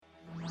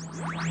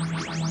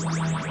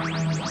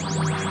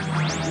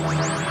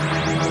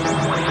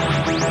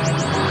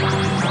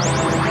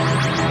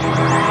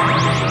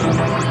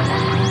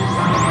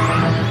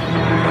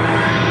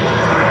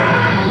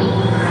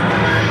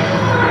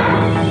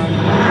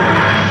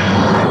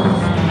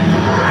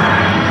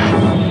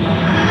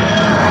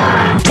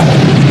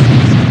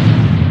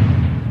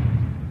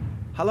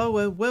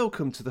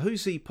welcome to the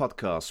Who's He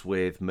podcast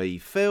with me,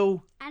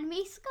 Phil. And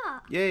me,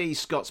 Scott. Yay,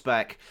 Scott's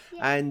back.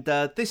 Yeah. And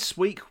this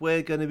week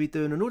we're going to be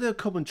doing an audio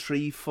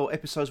commentary for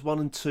episodes 1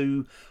 and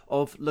 2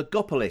 of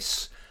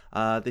Logopolis.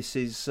 This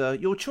is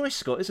your choice,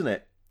 Scott, isn't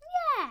it?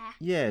 Yeah.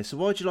 Yeah, so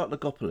why do you like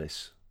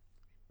Logopolis?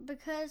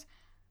 Because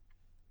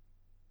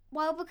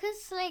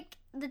like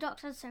the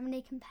Doctor has so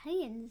many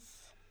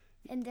companions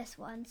in this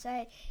one,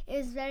 so it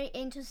was very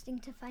interesting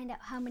to find out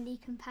how many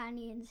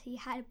companions he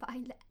had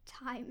by that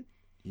time.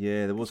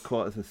 Yeah, there was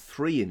quite a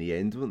 3 in the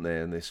end, wasn't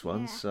there, in this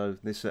one? Yeah. So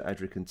this is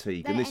Adrics and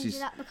Tegan. Then it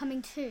ended up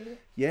becoming 2.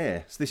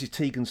 Yeah, so this is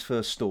Tegan's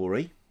first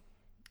story.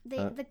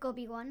 The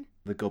gobby one.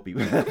 The gobby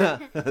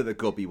the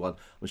gobby one.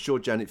 I'm sure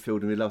Janet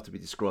Fielding would love to be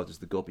described as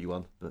the gobby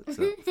one, but I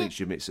think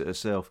she admits it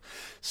herself.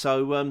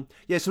 So,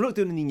 so we're not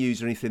doing any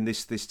news or anything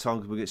this time,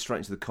 because we'll get straight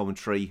into the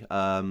commentary.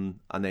 And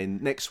then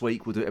next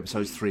week we'll do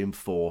episodes 3 and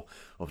 4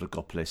 of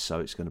Logopolis, so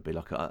it's going to be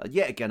like,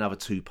 yet again, another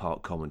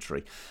 2-part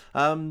commentary.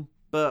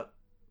 But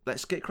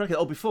let's get cracking.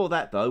 Oh, before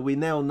that, though, we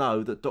now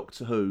know that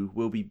Doctor Who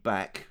will be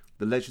back.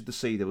 The Legend of the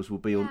Sea Devils will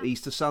be on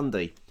Easter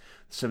Sunday,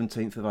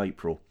 17th of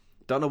April.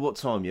 Don't know what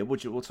time yet.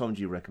 What time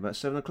do you reckon? About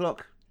 7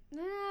 o'clock?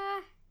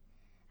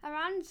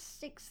 Around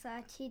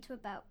 6:30 to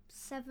about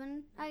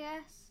 7, I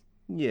guess.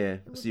 Yeah,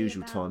 it's the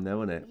usual time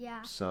now, isn't it?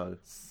 Yeah. So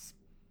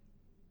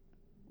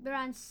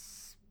around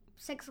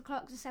 6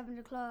 o'clock to 7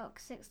 o'clock,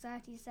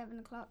 6:30, 7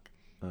 o'clock.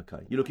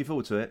 Okay. You looking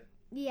forward to it?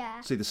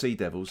 Yeah. See the Sea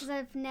Devils? Because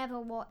I've never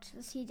watched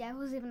the Sea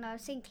Devils, even though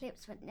I've seen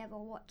clips, but never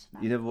watched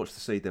them. You never watched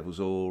the Sea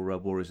Devils or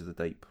Warriors of the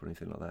Deep or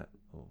anything like that?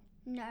 Or...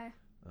 No.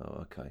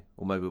 Oh, okay.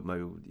 Or maybe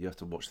you have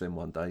to watch them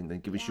one day and then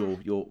give us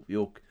your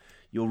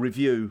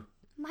review.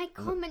 My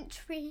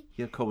commentary.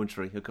 Your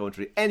commentary.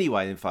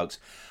 Anyway, then, folks,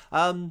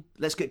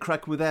 let's get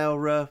cracking with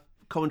our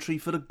commentary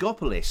for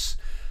Logopolis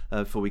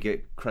before we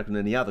get cracking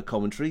any other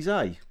commentaries,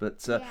 eh?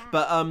 But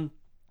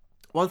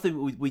one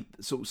thing we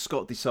sort of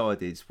Scott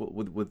decided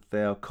with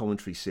our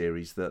commentary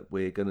series that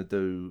we're going to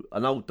do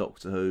an old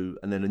Doctor Who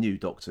and then a new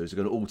Doctor Who's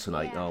going to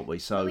alternate, aren't we?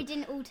 So but we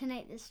didn't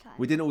alternate this time.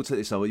 We didn't alternate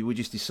this time. We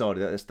just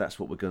decided that's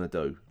what we're going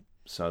to do.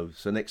 So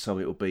next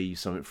time it will be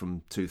something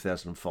from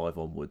 2005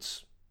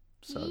 onwards.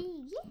 So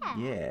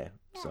yeah.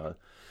 So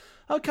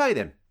okay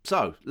then.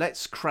 So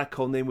let's crack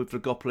on then with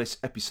Logopolis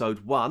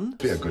episode 1.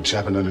 Be a good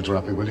chap and don't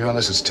interrupt me, will you?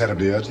 Unless it's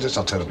terribly urgent. It's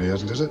not terribly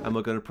urgent, is it? And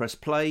we're going to press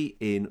play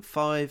in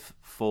 5,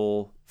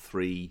 4,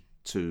 3,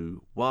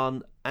 2,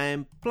 1,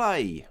 and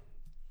play.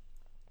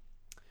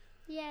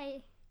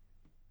 Yay!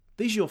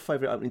 These are your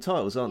favourite opening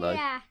titles, aren't they?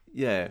 Yeah.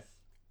 Yeah.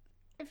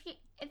 If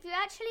you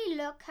actually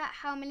look at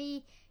how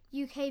many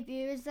UK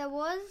viewers there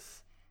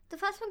was, the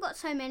first one got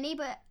so many,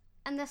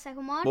 and the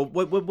second one.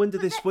 Well, when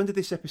did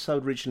this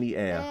episode originally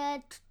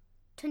air?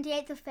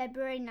 28th of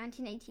February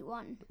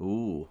 1981.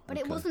 Ooh. But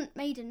it wasn't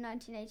made in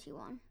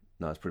 1981.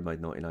 No, it's probably made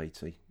in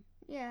 1980.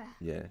 Yeah.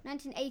 Yeah.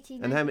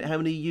 1980. And how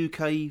many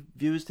UK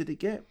viewers did it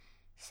get?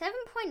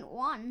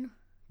 7.1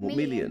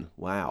 million.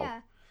 Wow.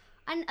 Yeah.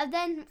 And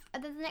then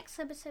the next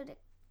episode...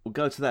 We'll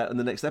go to that in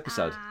the next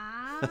episode.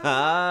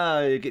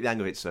 You'll get the hang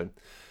of it soon.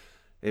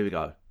 Here we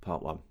go.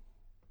 Part 1.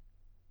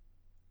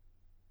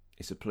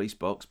 It's a police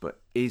box,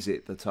 but is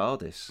it the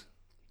Tardis?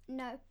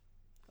 No.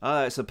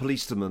 It's a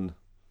policeman.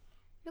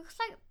 Looks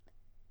like...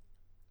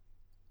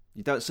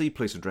 You don't see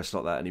policemen dressed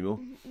like that anymore.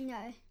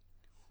 No.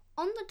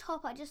 On the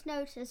top, I just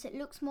noticed it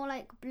looks more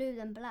like blue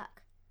than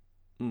black.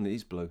 It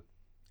is blue.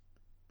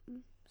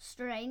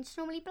 Strange. It's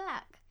normally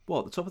black.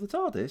 What, the top of the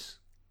TARDIS?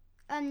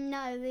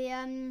 No,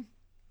 the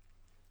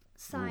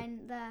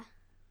sign there.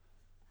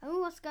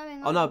 Oh, what's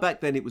going on? Oh no,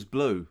 back then it was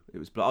blue. It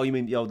was blue. Oh, you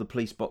mean the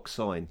police box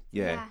sign?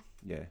 Yeah.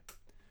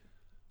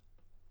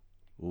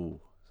 Ooh,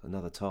 it's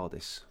another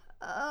TARDIS.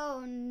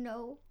 Oh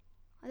no!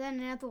 And then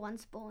another one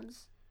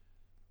spawns.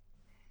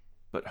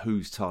 But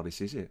whose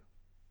TARDIS is it?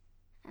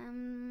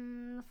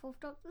 The Fourth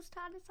Doctor's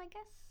TARDIS, I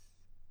guess.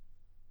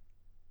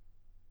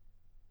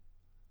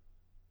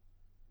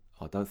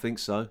 I don't think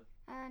so.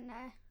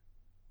 No.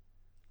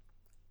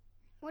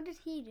 What did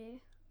he do?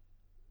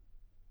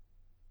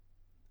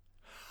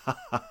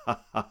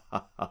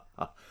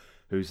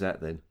 Who's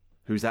that then?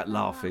 Who's that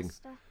laughing?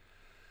 Master.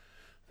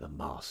 The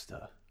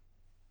Master.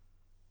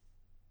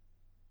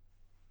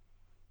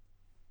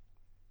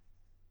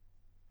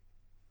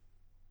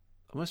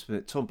 I must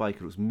admit, Tom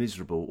Baker was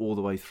miserable all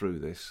the way through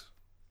this.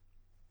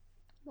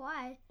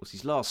 Why? It was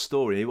his last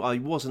story. He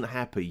wasn't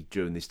happy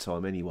during this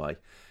time anyway.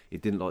 He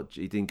didn't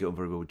get on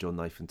very well with John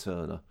Nathan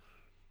Turner.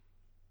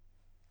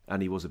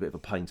 And he was a bit of a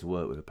pain to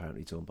work with,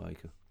 apparently, Tom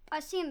Baker.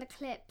 I've seen the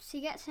clips.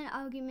 He gets in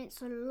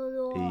arguments a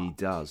lot. He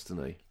does,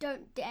 doesn't he?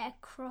 Don't dare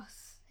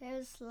cross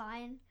his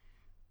line.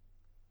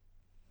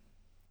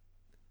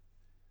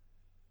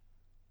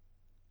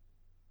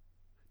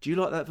 Do you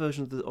like that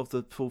version of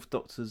the Fourth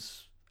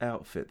Doctor's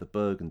outfit, the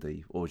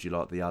burgundy, or do you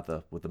like the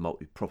other with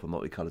the proper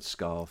multicoloured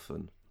scarf?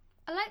 And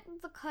I like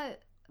the coat.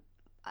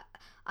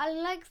 I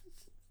like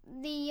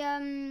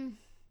the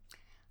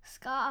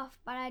scarf,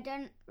 but I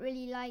don't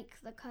really like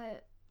the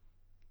coat.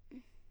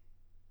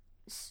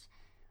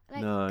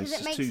 Like, No, it's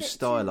just too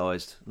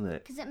stylised, isn't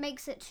it? Because it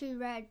makes it too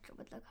red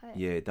with the coat.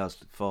 Yeah, it does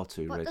look far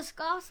too red. But the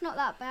scarf's not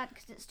that bad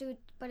because it's still,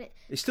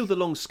 It's still the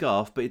long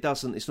scarf, but it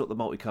doesn't. It's not the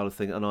multicoloured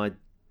thing, and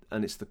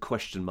it's the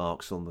question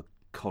marks on the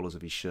collars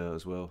of his shirt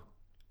as well.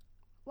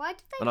 Why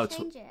did they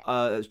change it?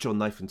 It's John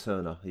Nathan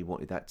Turner. He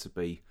wanted that to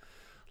be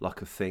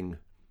like a thing.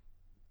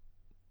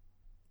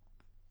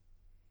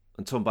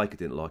 And Tom Baker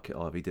didn't like it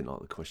either. He didn't like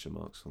the question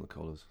marks on the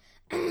collars.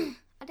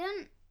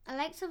 I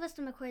like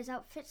Sylvester McCoy's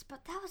outfits,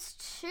 but that was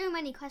too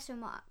many question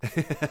marks.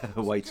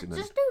 Way too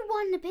many. Just do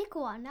one big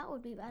one. That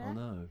would be better. I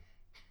know.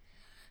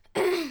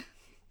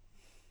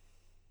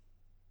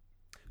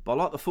 But I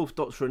like the Fourth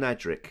Doctor and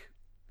Adric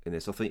in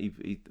this. I think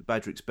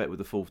Adric's better with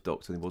the Fourth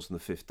Doctor than he was in the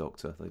Fifth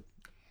Doctor.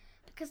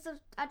 Because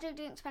Adric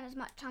didn't spend as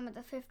much time with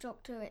the Fifth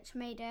Doctor, which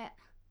made it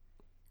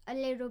a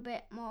little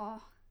bit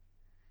more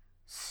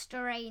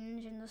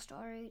strange in the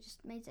story. It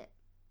just made it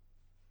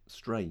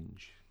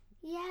strange.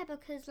 Yeah,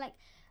 because like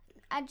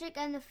Adric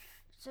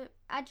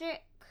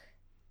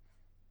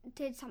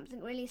did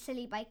something really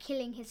silly by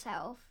killing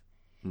himself.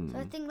 So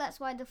I think that's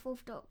why the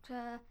Fourth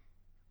Doctor,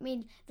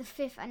 the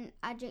Fifth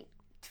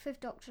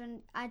Doctor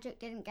and Adric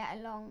didn't get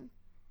along,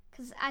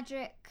 because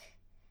Adric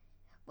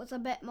was a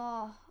bit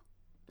more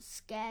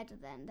scared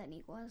than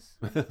he was.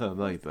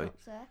 Maybe.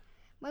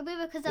 Maybe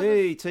because of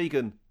Hey,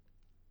 Tegan.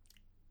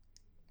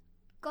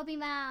 Gobby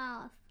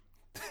mouth.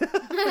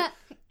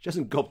 She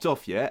hasn't gobbed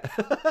off yet.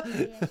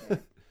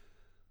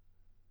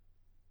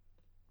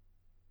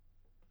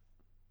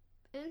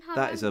 Yeah, sure.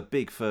 That is a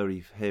big,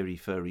 hairy,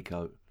 furry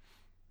coat.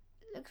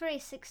 Looks very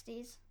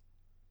 60s.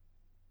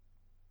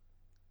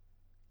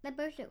 They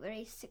both look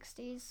very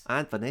 60s.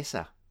 And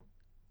Vanessa.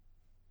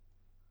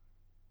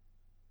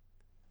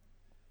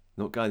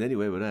 Not going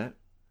anywhere with that.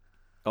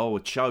 Oh,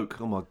 a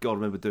choke. Oh my God, I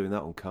remember doing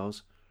that on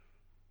cars.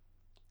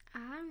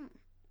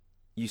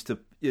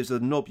 There's a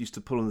knob used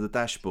to pull on the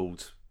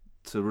dashboard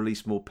to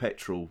release more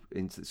petrol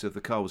into. So if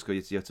the car was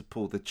going, you had to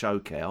pull the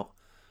choke out.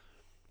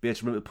 But you had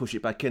to remember to push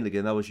it back in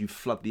again. Otherwise, you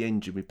flood the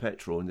engine with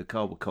petrol, and the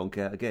car will conk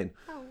out again.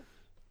 Oh.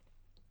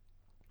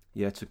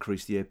 Yeah, to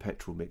increase the air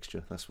petrol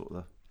mixture. That's what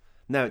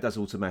now it does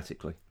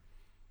automatically.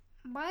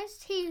 Why has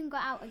Tegan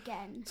got out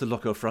again? To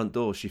lock her front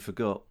door, she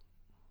forgot.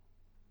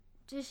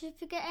 Does she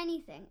forget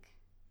anything?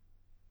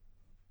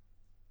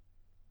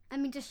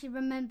 Does she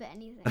remember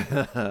anything?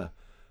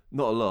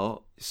 Not a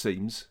lot, it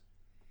seems.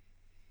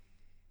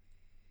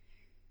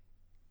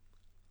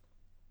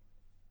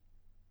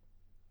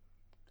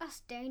 That's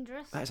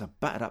dangerous. That's a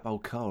battered up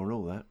old car and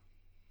all that.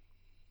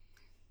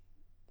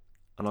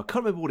 And I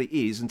can't remember what it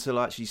is until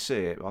I actually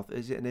see it.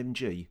 Is it an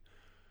MG?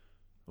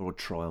 Or a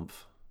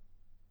Triumph?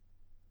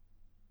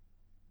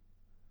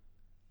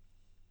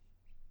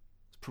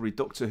 There's probably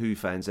Doctor Who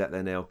fans out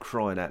there now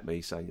crying at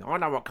me saying, I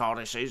know what car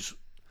this is.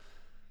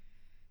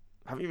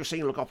 Have you ever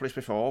seen Logopolis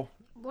before?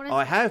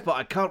 I have, but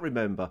I can't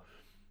remember.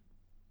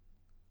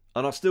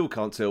 And I still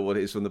can't tell what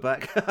it is from the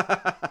back.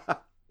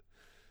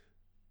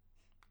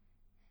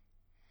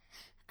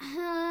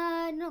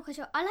 Not quite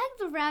sure. I like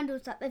the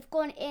roundels that they've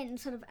gone in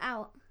sort of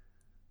out.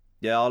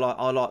 Yeah, I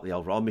like the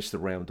old. I miss the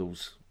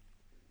roundels.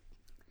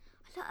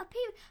 A lot of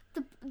people,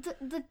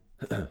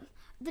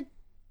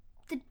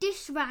 the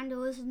dish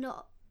roundels are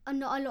not a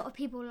lot of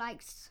people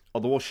likes. Oh,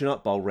 the washing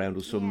up bowl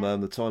roundels from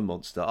the Time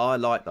Monster. I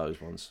like those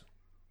ones.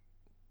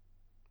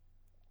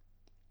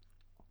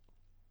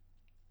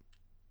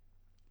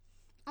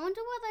 I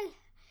wonder why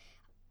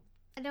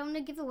I don't want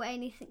to give away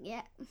anything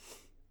yet.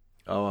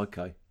 Oh,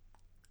 okay.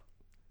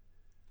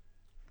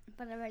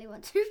 But I really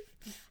want to.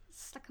 It's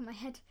stuck in my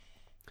head.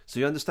 So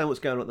you understand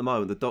what's going on at the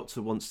moment. The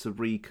Doctor wants to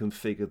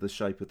reconfigure the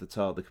shape of the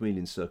TARDIS, the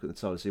chameleon circuit of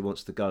the TARDIS. He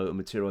wants to go and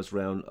materialise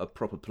around a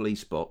proper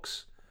police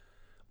box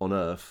on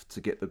Earth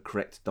to get the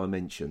correct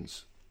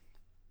dimensions.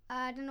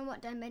 I don't know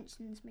what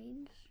dimensions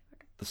means.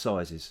 The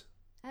sizes.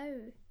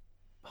 Oh.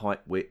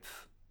 Height,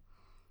 width,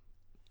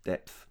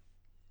 depth,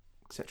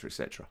 etc.,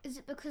 etc. Is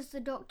it because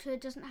the Doctor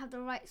doesn't have the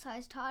right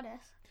size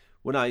TARDIS?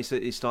 Well, no, it's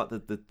like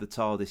the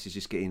TARDIS is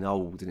just getting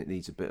old and it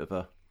needs a bit of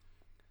a...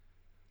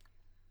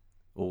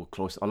 Or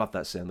cloister. I love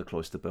that sound, the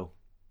cloister bell.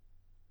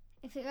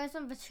 If it goes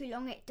on for too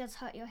long, it does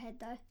hurt your head,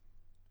 though.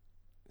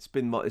 It's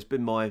been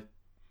my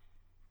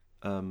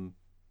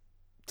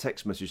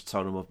text message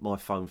tone on my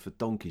phone for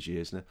donkey's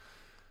years now.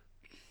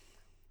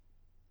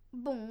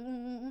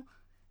 Bong,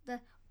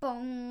 the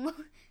bong.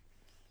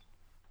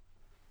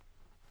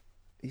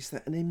 Is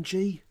that an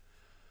MG?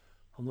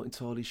 I'm not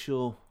entirely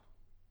sure.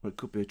 Or it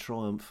could be a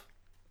Triumph.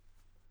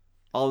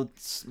 I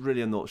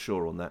really am not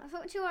sure on that. I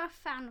thought you were a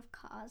fan of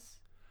cars.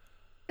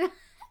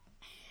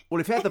 Well,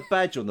 if it had the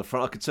badge on the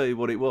front, I could tell you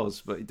what it was,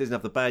 but it doesn't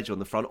have the badge on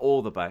the front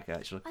or the back,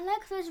 actually. I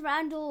like those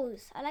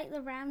roundels. I like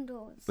the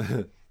roundels.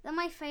 They're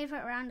my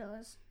favourite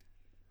roundels.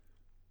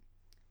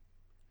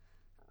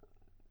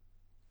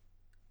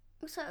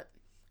 So,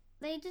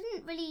 they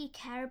didn't really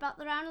care about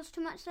the roundels too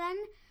much then,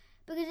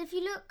 because if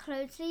you look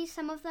closely,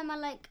 some of them are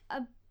like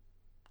a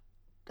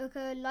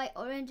light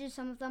orange and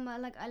some of them are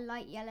like a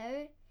light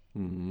yellow.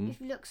 Mm-hmm. If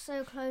you look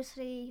so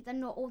closely, they're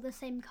not all the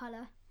same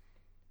colour.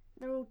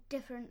 They're all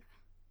different.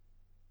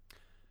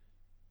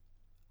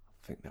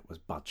 I think that was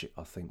budget,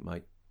 I think,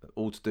 mate.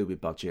 All to do with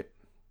budget.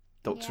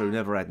 Doctor Who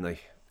never had any.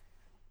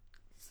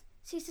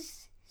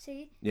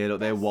 See? Yeah,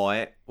 look, they're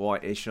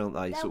whitish, aren't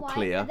they? They're sort of white,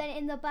 clear. And then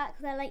in the back,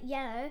 they're like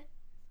yellow.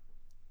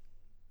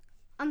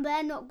 And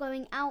they're not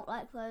going out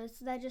like those.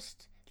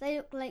 They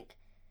look like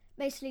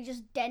basically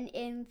just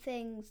dent-in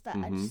things that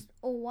are just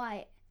all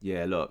white.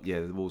 Yeah, look,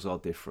 the walls are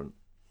different.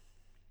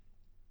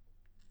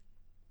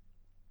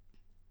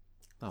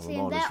 Oh, See,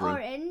 and they're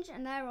orange,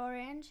 and they're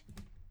orange.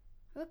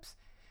 Whoops.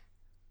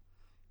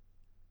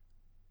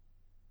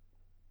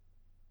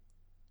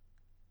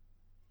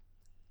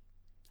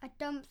 I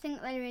don't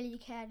think they really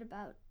cared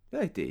about.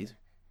 They did.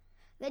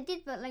 They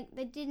did, but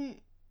they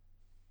didn't.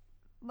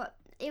 But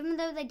even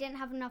though they didn't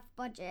have enough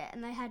budget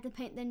and they had to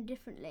paint them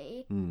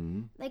differently,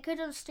 they could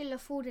have still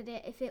afforded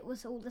it if it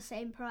was all the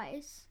same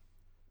price.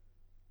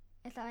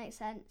 If that makes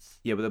sense.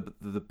 Yeah, but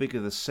the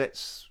bigger the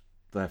sets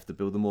they have to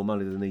build, the more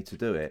money they need to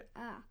do it.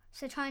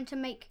 So trying to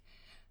make...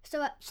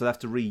 So they have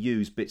to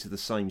reuse bits of the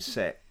same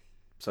set.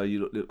 So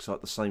it looks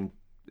like the same...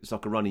 It's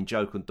like a running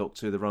joke on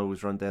Doctor Who. They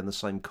always run down the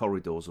same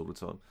corridors all the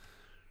time.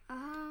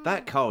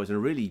 That car is in a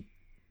really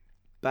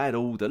bad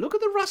order. Look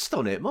at the rust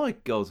on it. My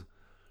God.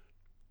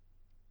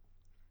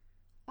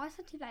 Why is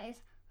it like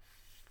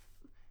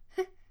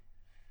this?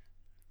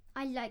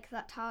 I like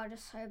that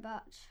Tardis so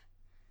much.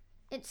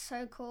 It's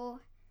so cool.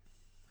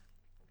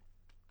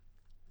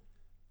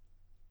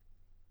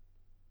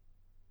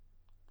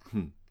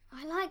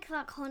 I like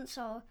that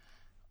console.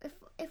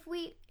 If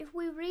we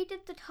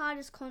redid the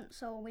TARDIS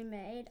console we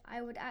made,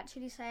 I would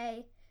actually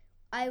say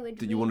I would.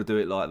 Did you want to do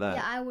it like that?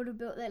 Yeah, I would have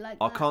built it like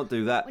I that. can't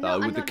do that though,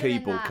 with the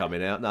keyboard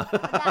coming out. No,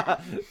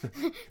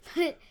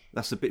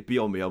 that's a bit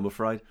beyond me, I'm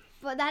afraid.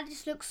 But that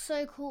just looks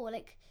so cool.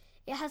 Like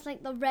it has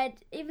like the red.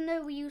 Even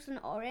though we use an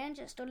orange,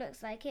 it still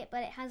looks like it.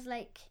 But it has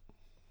like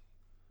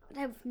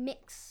a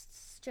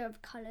mixture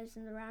of colours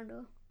in the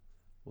roundel.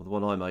 Well, the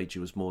one I made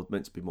you was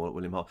meant to be more like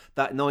William Hart.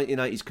 That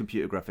 1980s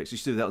computer graphics, you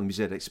used to do that on the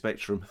ZX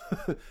Spectrum.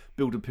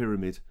 Build a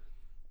pyramid.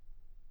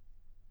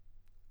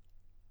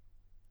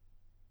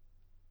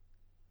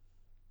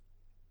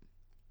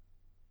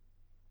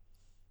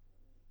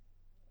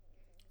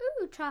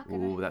 Ooh,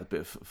 tracking. Ooh, that's a bit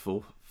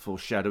of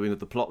foreshadowing of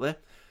the plot there.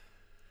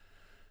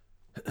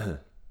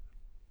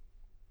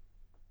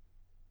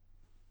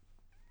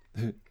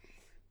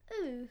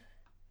 Ooh.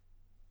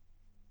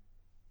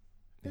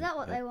 Is that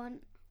what they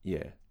want?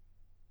 Yeah.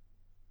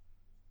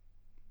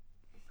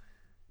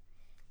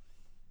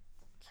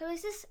 So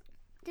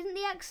didn't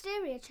the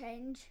exterior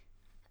change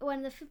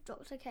when the Fifth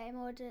Doctor came,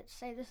 or did it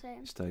stay the same?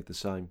 It stayed the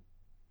same.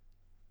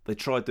 They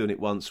tried doing it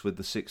once with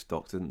the Sixth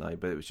Doctor, didn't they?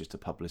 But it was just a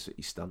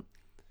publicity stunt.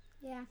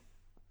 Yeah.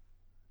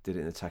 Did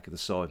it in Attack of the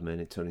Cybermen,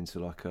 it turned into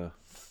like a...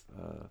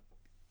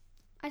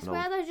 I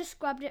swear they just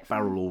grabbed it from...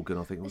 barrel organ,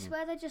 I think. I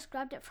swear they just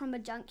grabbed it from a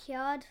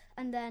junkyard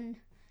and then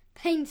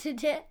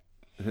painted it.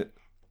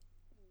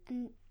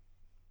 And...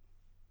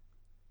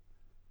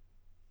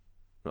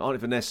 Auntie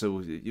Vanessa,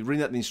 you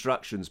read out the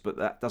instructions, but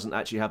that doesn't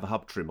actually have a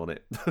hub trim on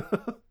it.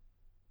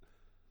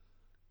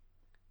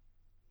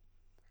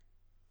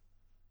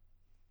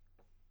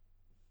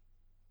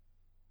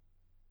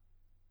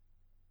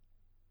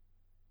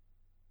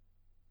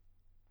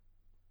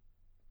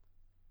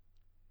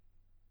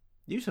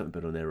 You haven't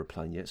been on an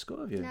aeroplane yet, Scott,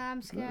 have you? No,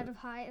 I'm scared of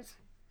heights.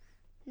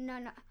 No.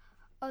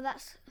 Oh,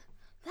 that's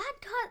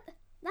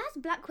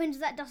black windows.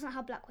 That doesn't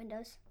have black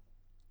windows.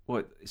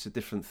 Well, it's a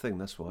different thing,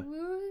 that's why.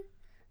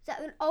 Is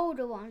that an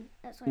older one?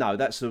 No,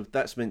 that's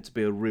meant to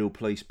be a real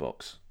police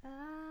box.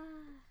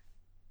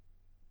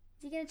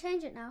 Is he going to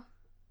change it now?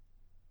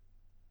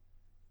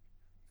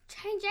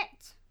 Change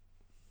it!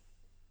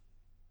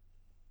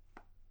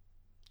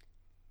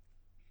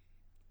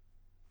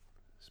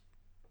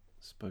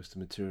 Supposed to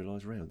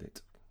materialise around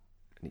it.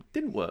 And it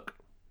didn't work.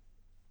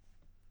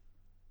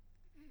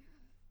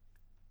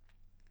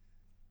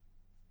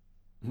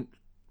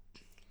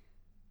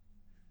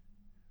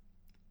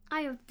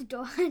 I have the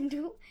door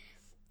handle.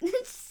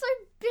 It's so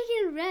big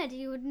and red,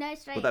 you would know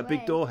straight away. That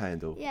big door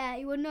handle? Yeah,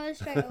 you would know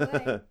straight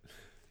away.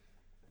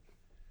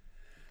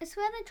 I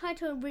swear they tried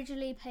to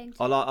originally paint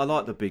it. I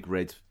like the big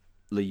red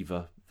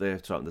lever there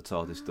to open the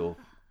TARDIS door.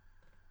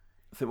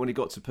 I think when he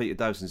got to Peter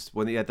Davson's,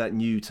 when he had that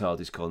new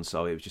TARDIS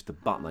console, it was just a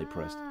button they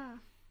pressed.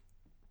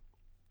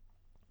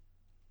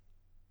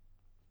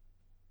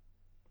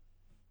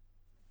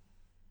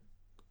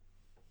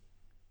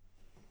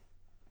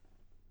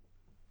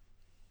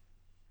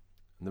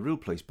 And the real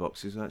police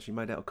box is actually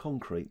made out of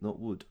concrete, not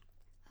wood.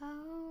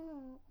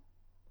 Oh.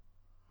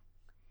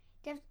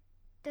 Did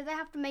they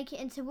have to make it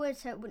into wood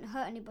so it wouldn't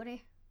hurt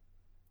anybody?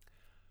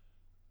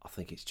 I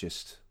think it's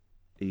just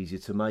easier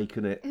to make,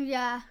 isn't it?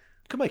 Yeah.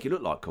 Could make it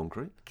look like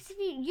concrete. Because if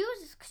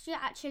you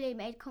actually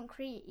made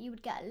concrete, you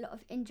would get a lot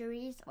of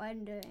injuries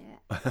when doing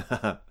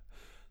it.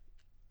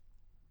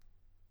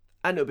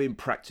 And it would be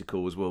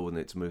impractical as well,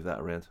 wouldn't it, to move that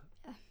around?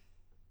 Yeah.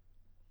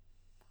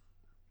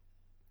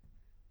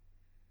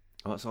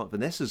 Oh, it's like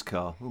Vanessa's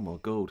car. Oh my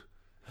God.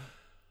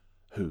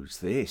 Who's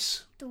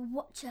this? The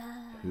Watcher.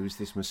 Who's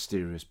this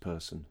mysterious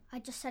person? I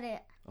just said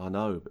it. I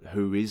know, but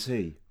who is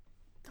he?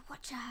 The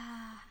Watcher.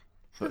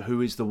 But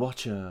who is the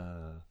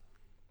Watcher?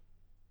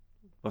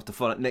 We'll have to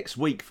find out next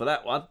week for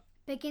that one.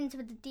 Begins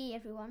with a D,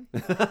 everyone.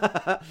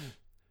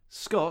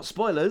 Scott,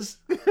 spoilers.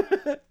 You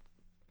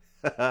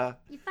found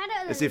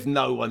out As if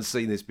no one's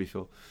seen this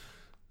before.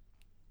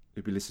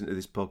 Who'd be listening to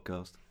this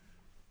podcast.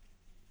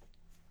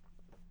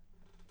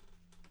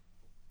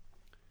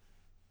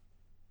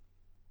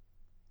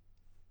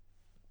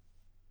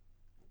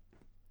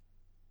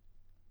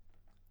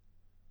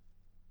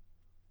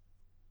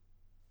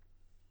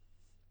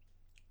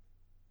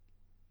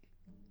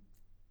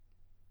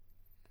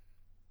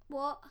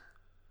 What?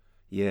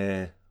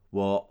 Yeah,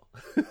 what?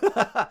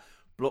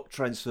 Block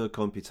transfer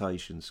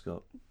computation,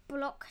 Scott.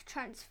 Block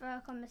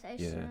transfer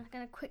conversation. Yeah. I'm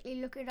going to quickly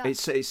look it up.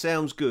 It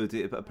sounds good.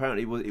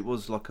 Apparently it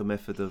was like a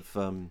method of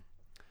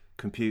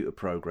computer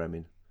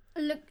programming.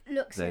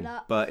 Looks Then. it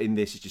up. But in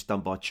this, it's just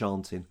done by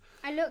chanting.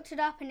 I looked it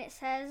up and it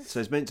says...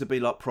 So it's meant to be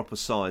like proper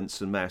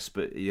science and maths,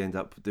 but you end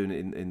up doing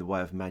it in the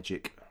way of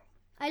magic.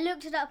 I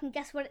looked it up and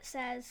guess what it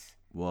says?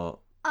 What?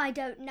 I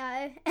don't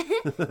know.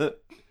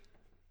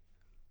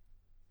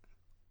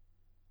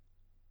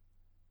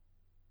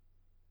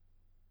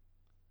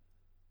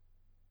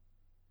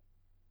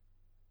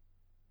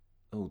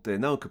 Oh dear,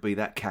 no one could be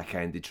that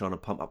cack-handed trying to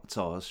pump up the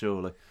tyres,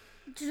 surely.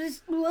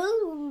 Just... I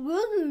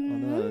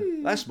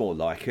know. That's more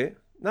like it.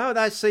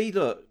 No, see,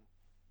 look.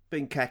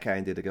 Being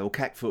cack-handed again, or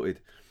cack-footed.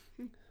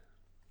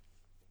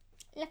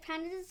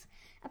 Left-handers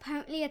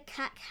apparently are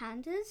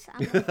cack-handers.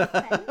 And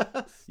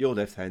left-handers. You're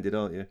left-handed,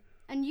 aren't you?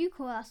 And you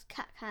call us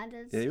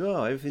cack-handers. Yeah, you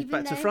are. Everything's Even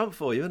back to though- front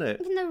for you, isn't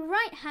it? Even the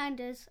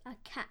right-handers are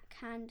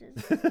cack-handers.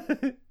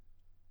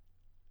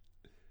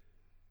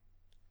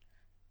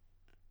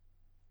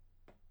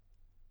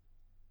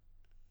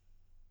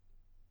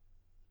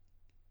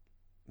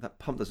 That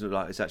pump doesn't look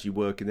like it's actually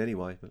working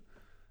anyway. But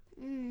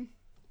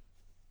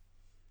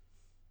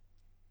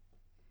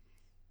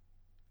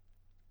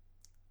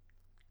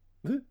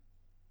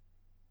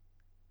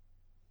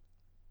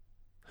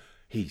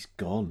He's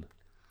gone.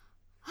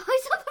 Oh,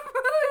 he's on the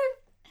roof!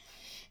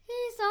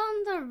 He's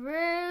on the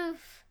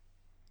roof.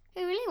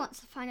 He really wants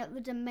to find out the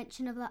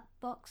dimension of that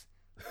box.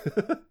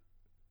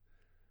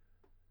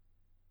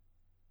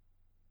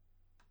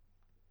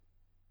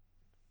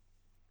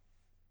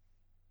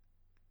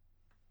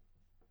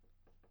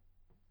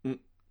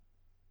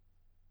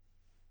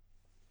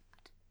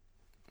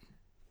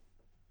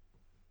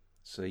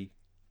 See?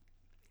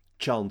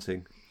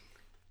 Chanting.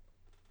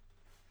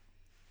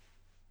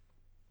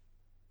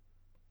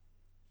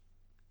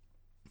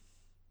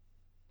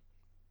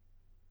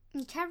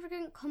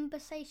 Interrogant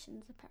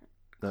conversations, apparently.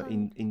 No,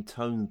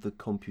 intone the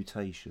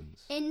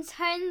computations.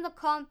 Intone the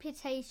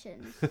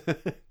computations.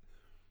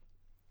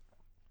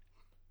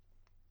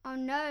 Oh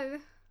no.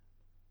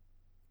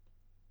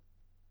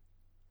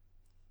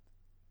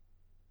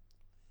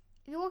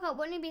 If you walk out,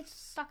 wouldn't you be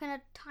stuck in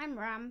a time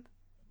ramp?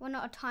 Well,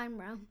 not a time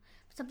ramp,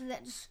 but something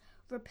that just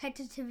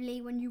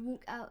repetitively, when you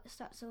walk out,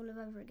 starts all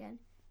over again.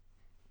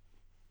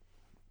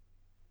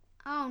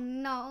 Oh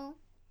no.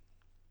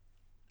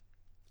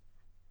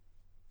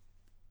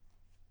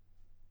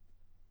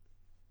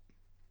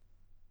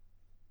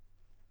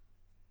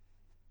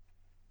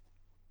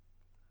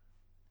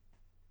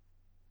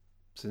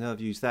 So now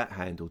I've used that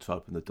handle to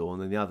open the door,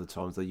 and then the other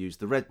times they use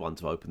the red one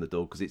to open the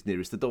door because it's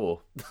nearest the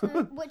door. So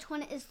which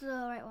one is the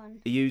right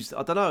one?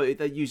 I don't know,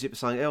 they use it for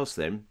something else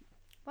then.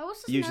 Why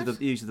was the Use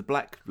nose? the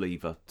black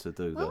lever to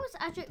do Why that. was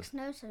Adrics'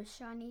 nose so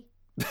shiny?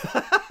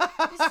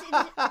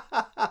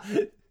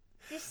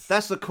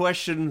 That's the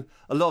question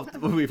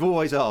we've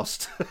always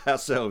asked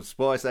ourselves.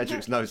 Why is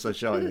Adric's nose so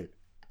shiny?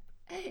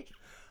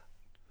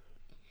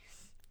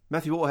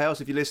 Matthew Waterhouse,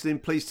 if you're listening,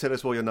 please tell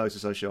us why your nose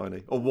is so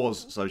shiny, or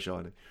was so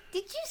shiny.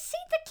 Did you see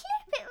the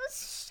clip? It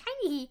was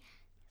shiny.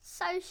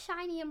 So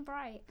shiny and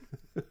bright.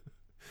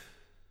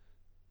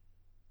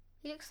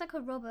 He looks like a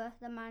robber,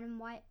 the man in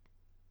white.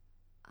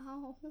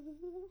 Oh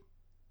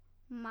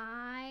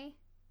my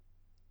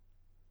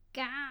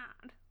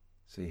God.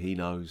 See, he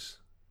knows.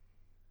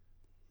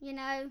 You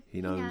know.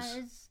 He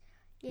knows.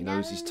 He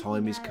knows his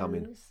time is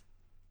coming.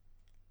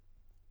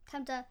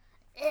 Time to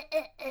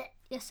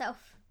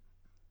yourself.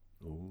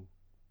 Ooh.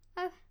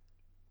 Oh.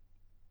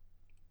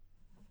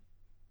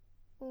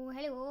 Oh,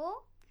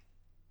 hello.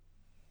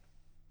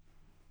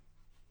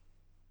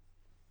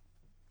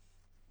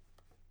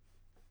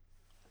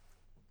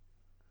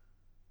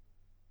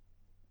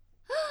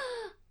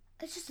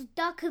 It's just a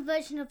darker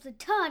version of the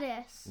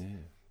Tardis. Yeah.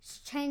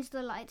 Just change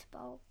the light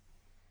bulb.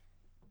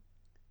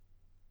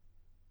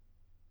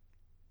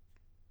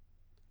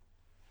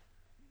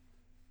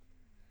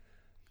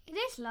 It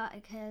is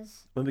like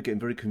his. I remember getting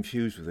very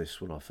confused with this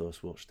when I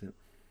first watched it.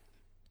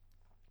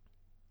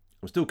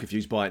 I'm still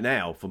confused by it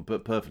now, if I'm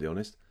perfectly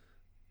honest.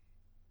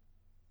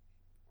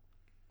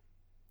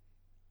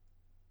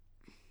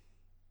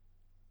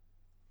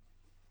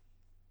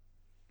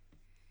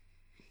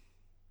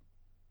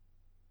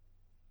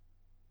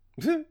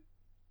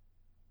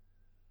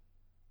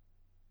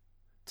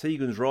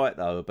 Tegan's right,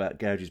 though, about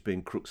garages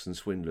being crooks and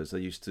swindlers. They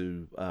used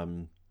to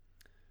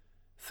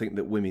think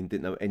that women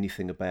didn't know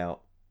anything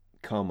about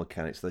car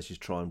mechanics. They just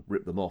try and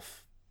rip them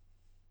off.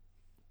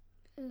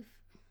 Oof.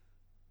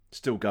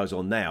 Still goes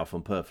on now, if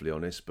I'm perfectly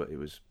honest, but it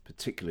was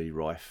particularly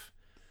rife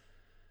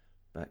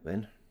back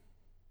then.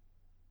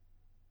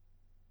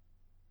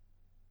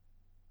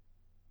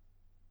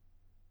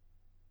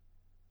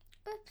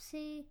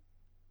 Oopsie.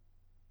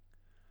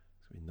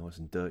 It's going to be nice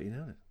and dirty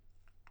now, isn't it?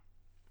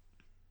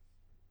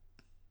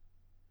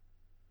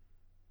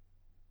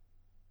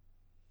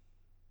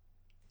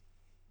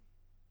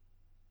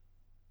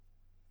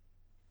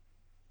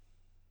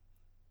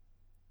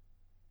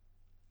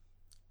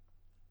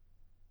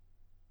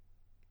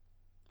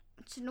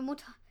 It's a normal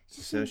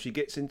So she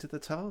gets into the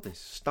TARDIS,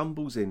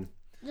 stumbles in.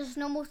 Just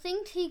a normal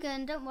thing,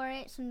 Tegan. Don't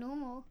worry, it's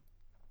normal.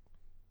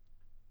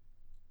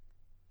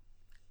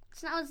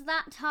 So now is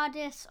that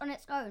TARDIS on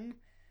its own?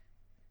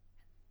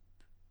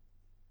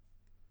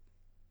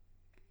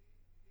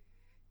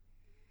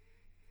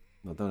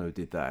 I don't know who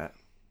did that.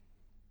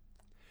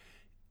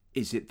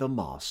 Is it the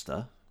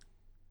Master?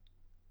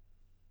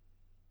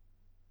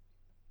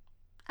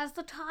 As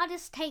the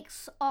TARDIS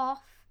takes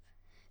off,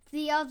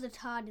 the other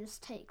TARDIS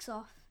takes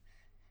off.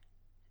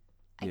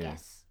 I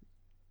guess.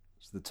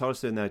 So the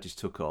TARDIS there now just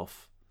took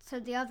off. So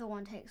the other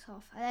one takes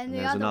off. And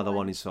then There's another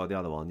one inside the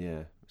other one,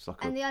 yeah. It's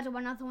like the other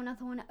one, over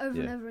and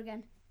over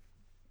again.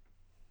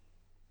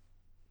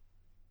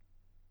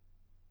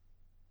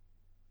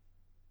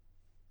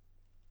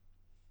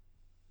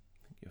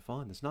 I think you're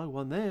fine. There's no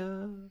one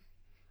there.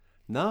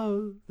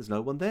 No, there's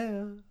no one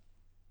there.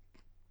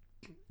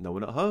 No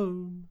one at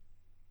home.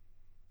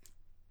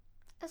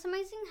 It's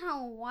amazing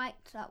how white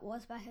that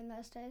was back in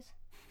those days.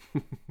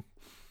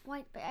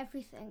 White, but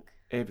everything.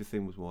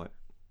 Everything was white.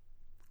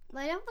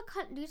 They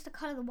don't use the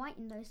colour of the white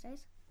in those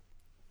days.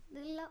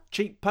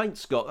 Cheap paint,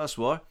 Scott, that's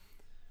why.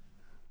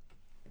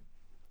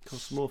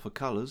 Costs more for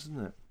colours,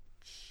 isn't it?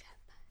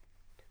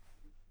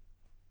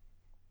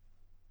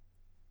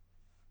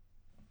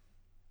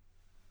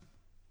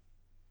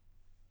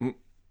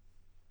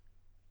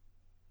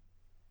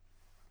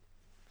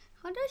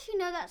 How does she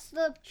know that's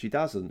the... She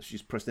doesn't.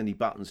 She's pressed any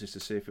buttons just to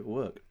see if it'll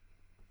work.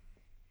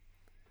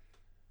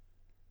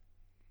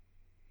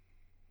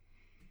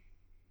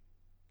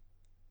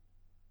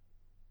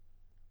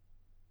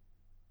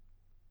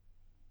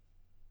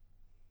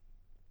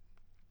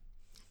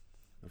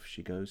 Off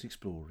she goes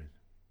exploring.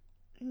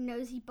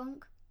 Nosy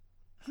bunk.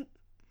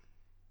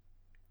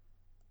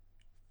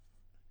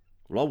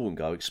 Well, I wouldn't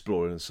go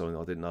exploring and something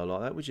I didn't know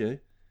like that, would you?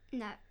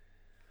 No.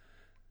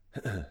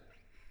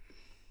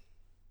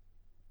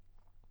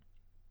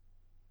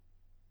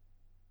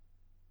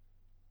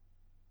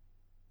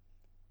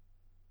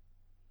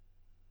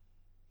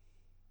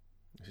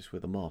 This is where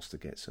the Master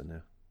gets her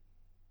now.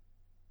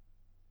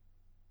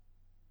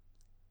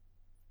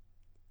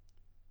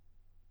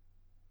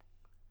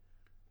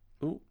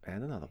 Oh,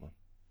 and another one.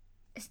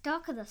 It's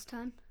darker this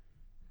time.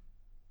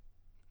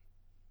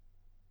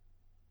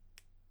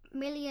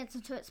 Millions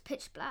until it's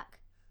pitch black.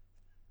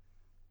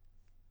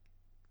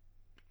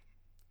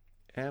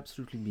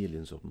 Absolutely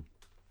millions of them.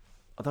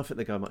 I don't think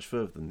they go much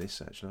further than this,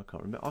 actually. I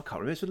can't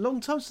remember. It's a long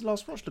time since the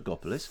last watched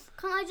Logopolis.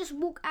 Can't I just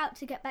walk out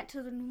to get back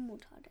to the normal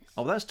TARDIS?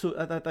 Oh, that's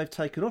they've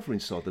taken off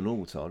inside the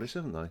normal TARDIS,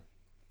 haven't they?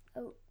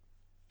 Oh.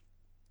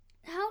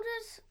 How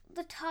does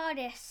the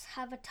TARDIS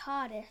have a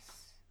TARDIS?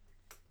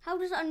 How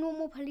does a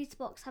normal police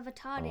box have a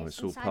TARDIS? Oh, it's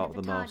all inside part of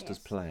the TARDIS? Master's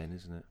plan,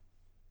 isn't it?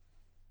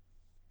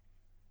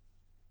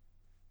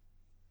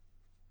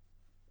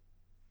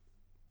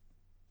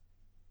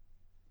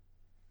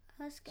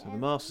 So the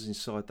Master's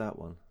inside that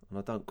one, and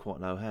I don't quite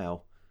know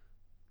how.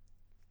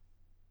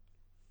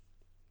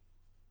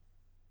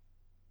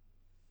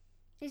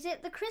 Is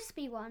it the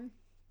crispy one?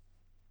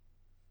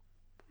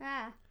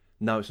 Ah.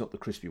 No, it's not the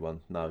crispy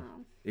one. No,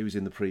 Oh. It was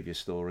in the previous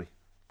story.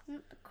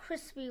 Not the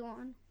crispy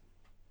one.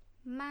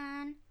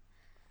 Man.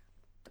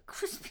 The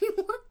crispy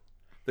one?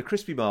 The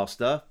crispy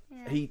Master,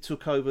 Yeah. he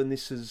took over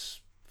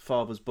Nissa's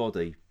father's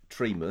body,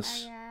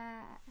 Tremus.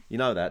 Yeah. You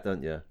know that,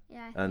 don't you?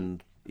 Yeah.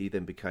 And he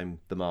then became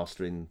the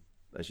Master in,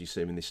 as you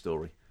see him in this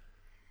story.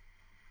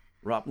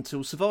 Right up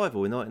until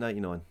Survival in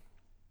 1989.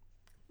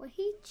 Well,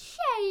 he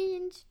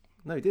changed.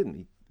 No, he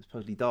didn't. He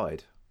supposedly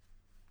died.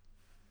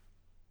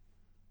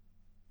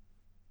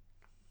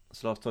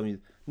 That's the last time you...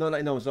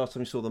 1989 was the last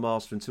time you saw the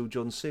Master until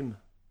John Sim.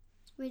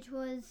 Which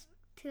was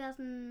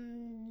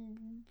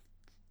 2007?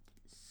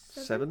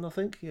 7, I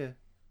think, yeah.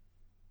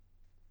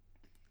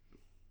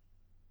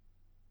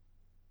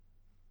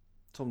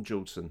 Tom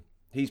Judson.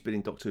 He's been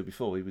in Doctor Who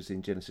before. He was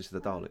in Genesis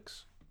of the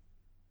Daleks.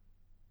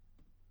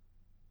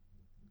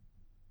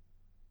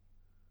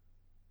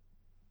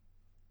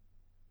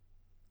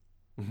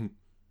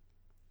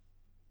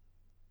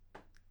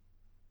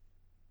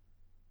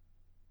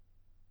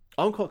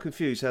 I'm quite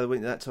confused how they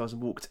went that time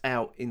and walked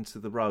out into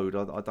the road.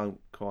 I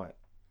don't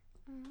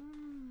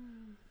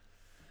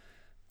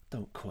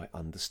quite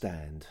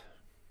understand.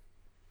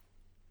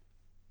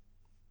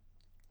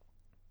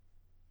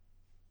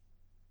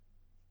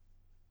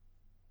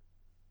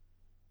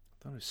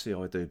 I don't know if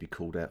CID would be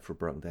called out for a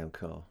broken down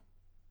car.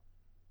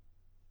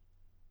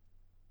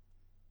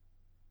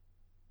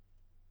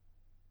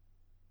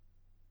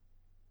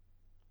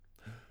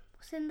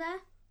 what's in there?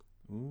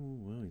 Oh,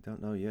 well, you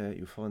don't know yet.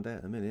 You'll find out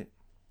in a minute.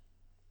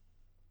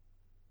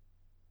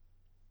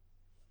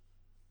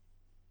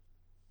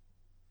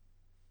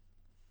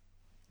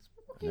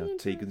 Now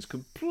Tegan's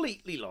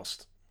completely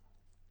lost.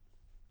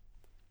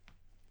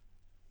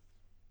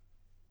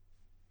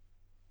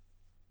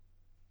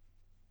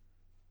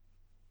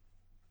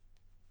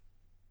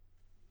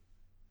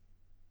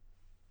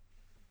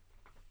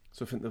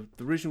 So I think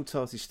the original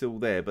Tardis is still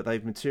there, but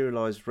they've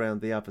materialised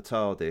around the other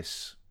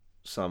Tardis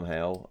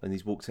somehow, and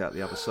he's walked out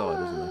the other side,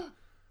 hasn't he?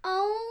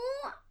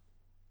 Oh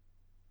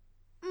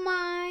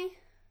my!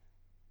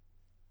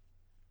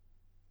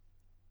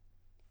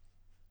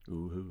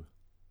 Ooh.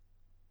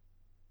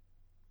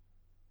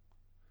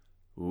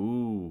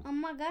 Ooh. Oh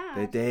my god!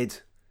 They're dead.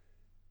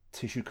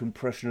 Tissue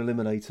compression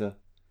eliminator.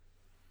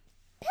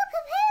 Pew,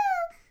 pew,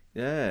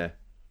 pew. Yeah.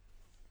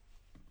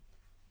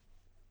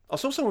 I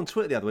saw someone on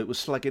Twitter the other week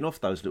was slagging off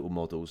those little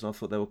models, and I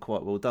thought they were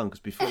quite well done, because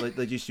before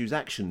they just used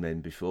action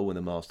men before when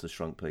the Master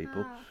shrunk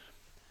people. Oh.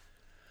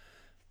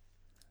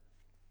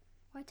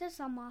 Why does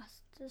our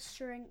Master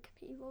shrink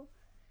people?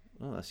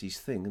 Oh, that's his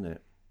thing, isn't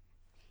it?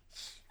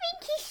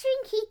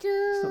 Shrinky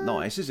doo. It's not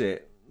nice, is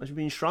it? Imagine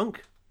being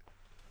shrunk.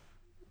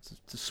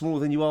 It's smaller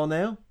than you are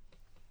now.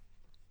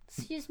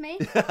 Excuse me?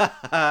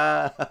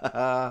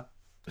 Oh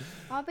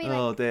I'll be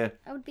like, dear!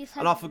 I would be so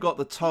And I forgot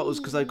the titles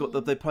because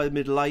they play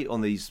middle eight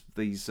on these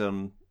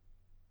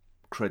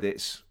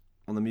credits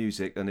on the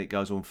music, and it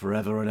goes on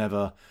forever and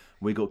ever.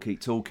 We got to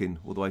keep talking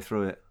all the way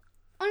through it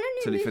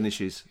till it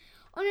finishes.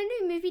 On a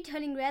new movie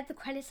Turning Red, the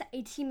credits are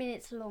 18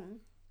 minutes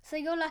long. So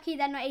you're lucky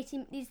they're not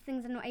 18. These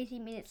things are not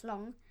 18 minutes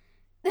long.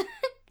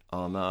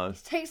 Oh no!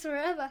 It takes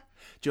forever.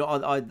 Do you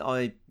know,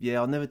 I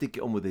never did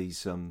get on with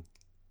these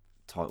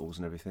titles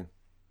and everything.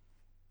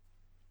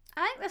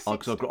 I like the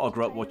Because I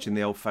grew up watching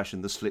the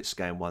old-fashioned, the slit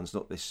scan ones,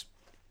 not this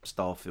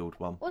Starfield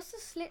one. What's the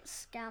slit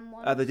scam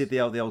one? They did the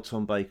old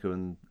Tom Baker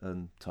and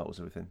titles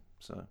and everything.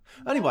 So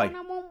anyway,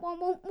 I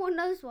want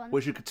those ones.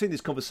 we should continue this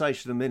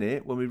conversation in a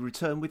minute when we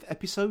return with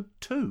episode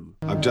 2.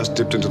 I've just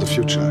dipped into the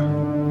future.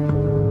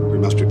 We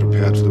must be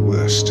prepared for the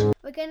worst.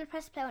 We're going to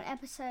press play on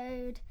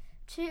episode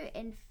 2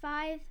 in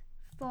 5,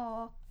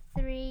 4,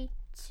 3,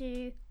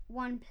 2,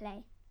 1,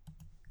 play.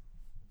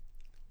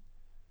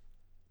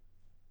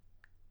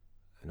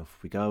 And off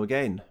we go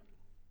again.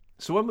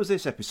 So when was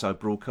this episode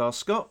broadcast,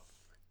 Scott?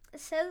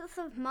 7th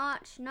of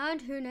March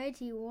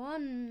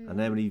 1981. And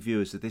how many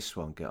viewers did this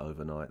one get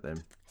overnight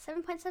then?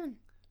 7.7.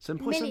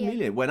 7.7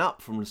 million. Went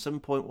up from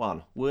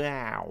 7.1.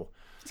 Wow.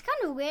 It's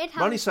kind of weird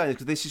how... I'm only saying this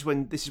because this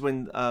is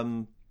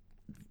when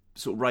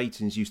sort of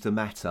ratings used to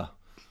matter.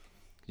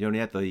 You only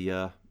had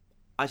the...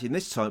 actually, in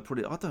this time,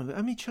 probably... I don't know.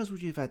 How many channels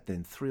would you have had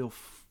then? 3 or...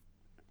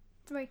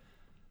 3.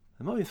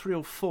 There might be 3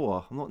 or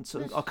 4. I can't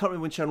remember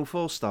when Channel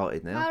 4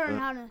 started now. I don't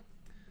know.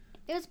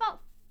 It was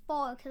about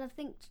 4 because I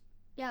think...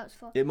 Yeah, it was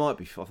 4. It might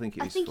be 4. I think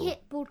it is 4. I think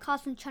it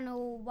broadcast on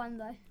Channel 1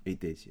 though. It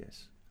did,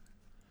 yes.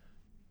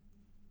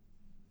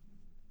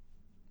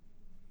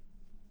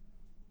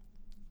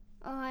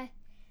 Oh, I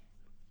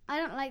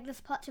don't like this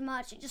part too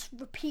much. It just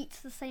repeats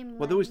the same lines.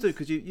 Well, they always do,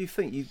 because you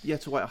think you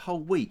had to wait a whole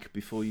week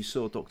before you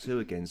saw Doctor Who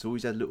again, so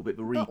always had a little bit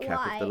of a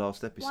recap of the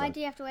last episode. Why do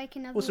you have to wait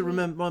another Also, week?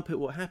 remind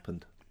people what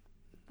happened.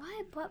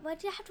 Why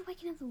do you have to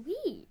wait another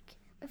week?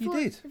 You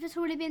did. If it's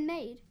already been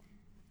made.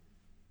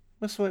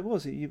 That's the way it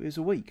was. It was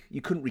a week.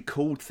 You couldn't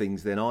record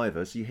things then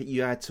either, so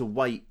you had to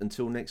wait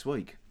until next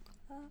week.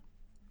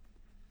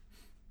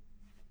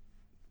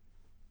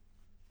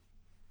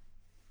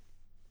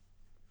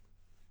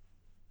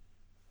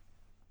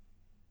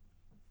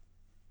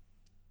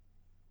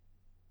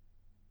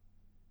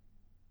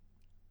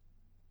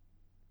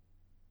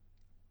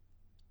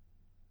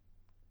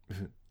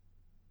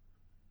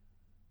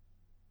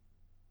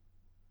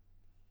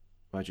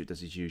 Magic does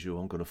his usual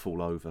 "I'm going to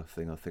fall over"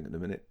 thing, I think, in a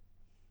minute.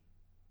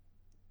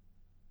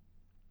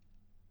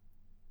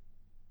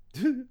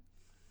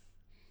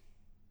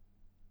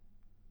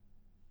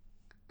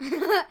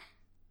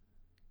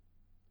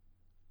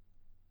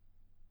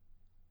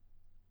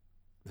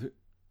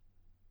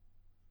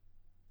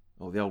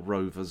 Oh, the old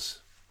rovers.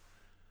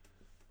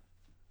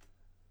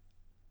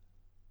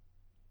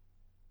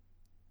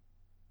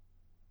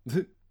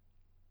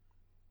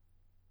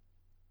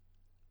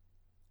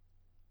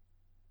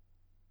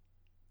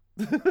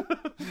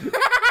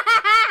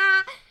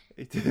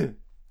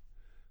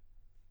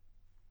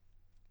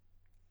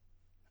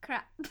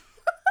 Crap.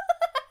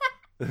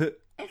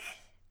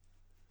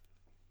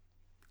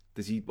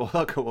 Does he? Well,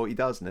 I got what he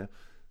does now.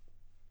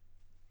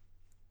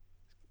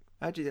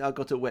 How do you think I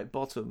got a wet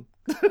bottom?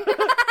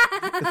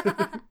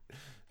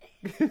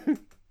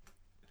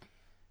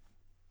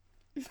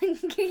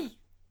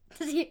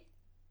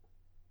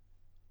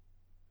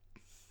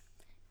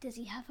 Does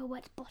he have a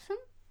wet bottom?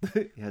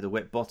 He had a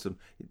wet bottom.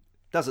 He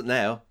doesn't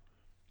now.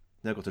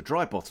 Now got a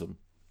dry bottom.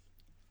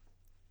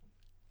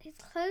 His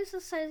clothes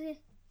are so...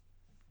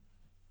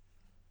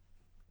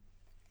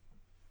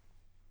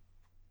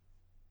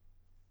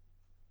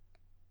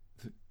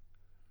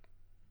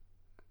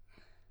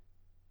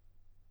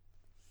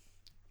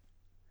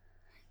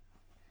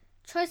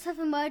 Choice of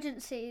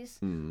emergencies.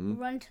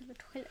 Run to the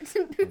toilet.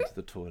 Run to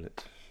the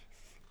toilet.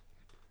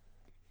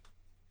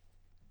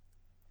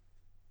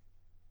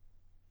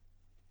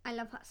 I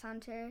love that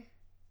sound too.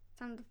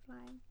 Sound of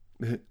flying.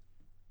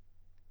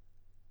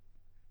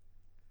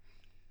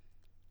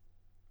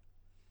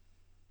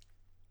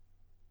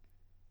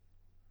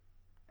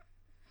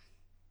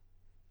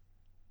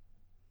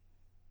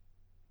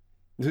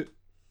 That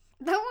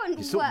one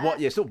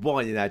worked. Stop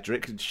whining,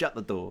 Adrics, and shut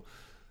the door.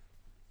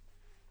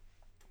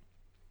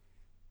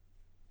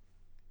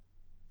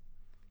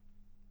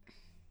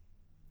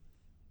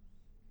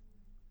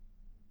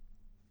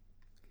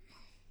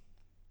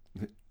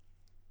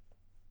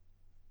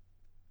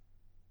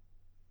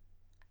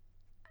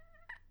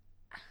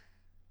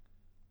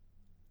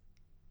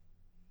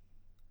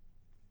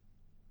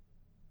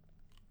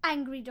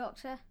 Angry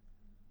doctor.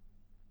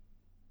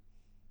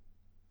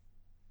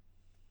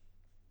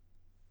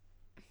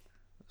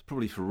 It's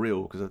probably for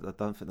real, because I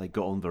don't think they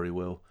got on very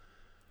well.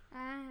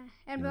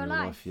 In real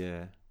life?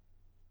 Yeah.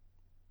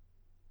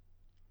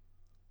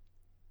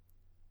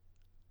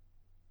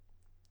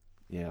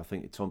 Yeah, I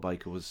think Tom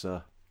Baker was...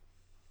 I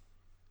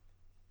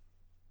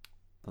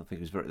don't think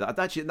he was very...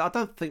 Actually, I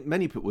don't think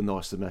many people were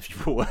nice to Matthew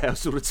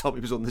Porterhouse all the time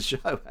he was on the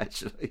show,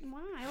 actually.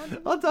 Why?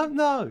 I don't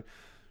know.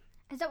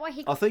 Is that why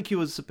he... I think he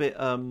was a bit...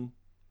 I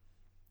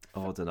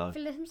don't know.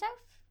 Full of himself?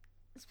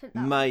 Let's put it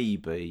that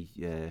Maybe, way.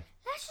 yeah.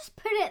 Let's just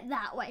put it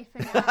that way for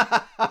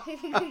now.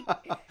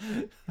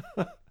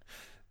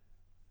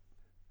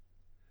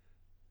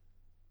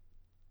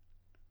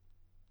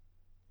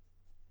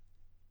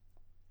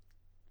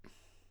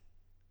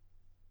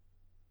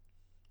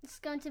 It's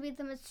going to be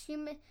the most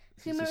humorous...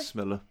 He's a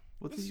smeller.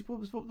 What was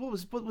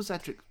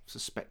Adric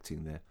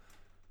suspecting there?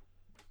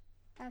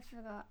 I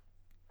forgot.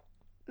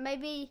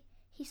 Maybe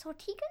he saw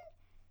Tegan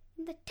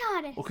in the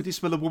Tardis. Or could he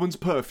smell a woman's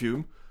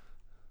perfume?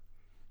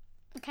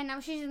 Okay, now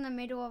she's in the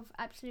middle of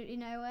absolutely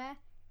nowhere.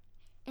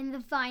 In the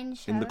vine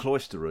show. In the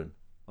cloister room.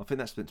 I think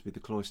that's meant to be the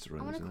cloister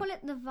room. I want to call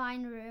it the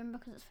vine room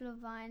because it's full of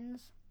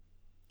vines.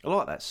 I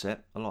like that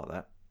set. I like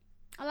that.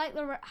 I like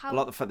I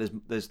like the fact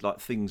there's like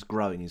things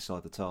growing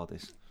inside the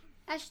TARDIS.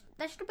 That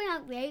should have been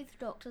like the 8th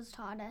Doctor's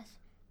TARDIS.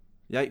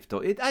 The 8th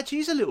Doctor. It actually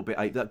is a little bit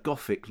that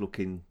gothic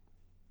looking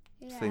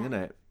thing, isn't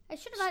it? I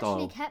should have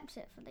actually kept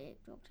it for the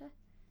 8th Doctor.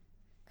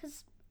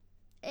 Because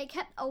it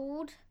kept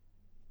old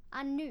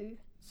and new,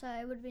 so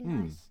it would have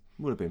been nice.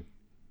 Would have been.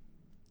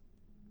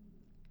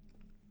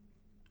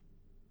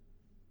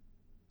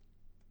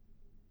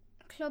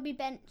 Clobby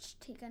bench,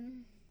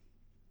 Tegan.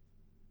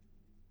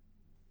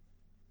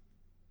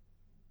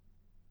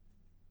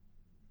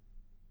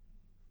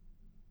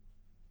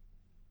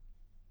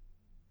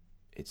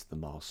 It's the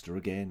Master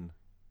again.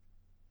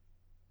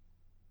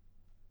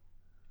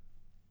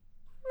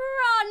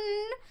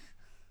 Run!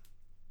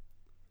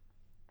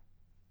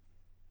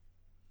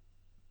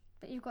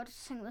 But you've got to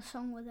sing the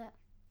song with it.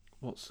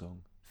 What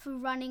song? For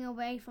running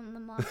away from the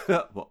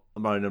Master. What?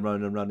 I'm running. I'm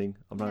running.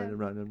 I'm running.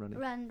 Run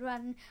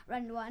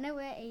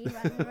away,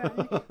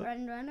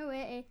 run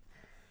away.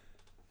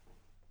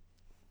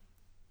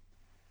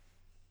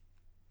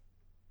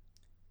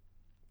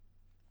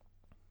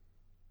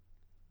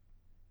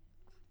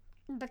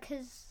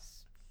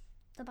 Because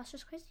the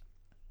Master's crazy.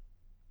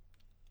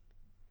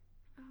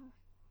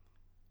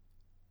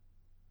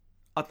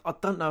 I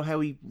don't know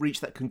how he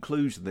reached that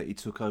conclusion that he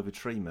took over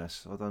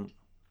Tremas.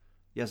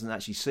 He hasn't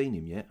actually seen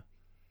him yet.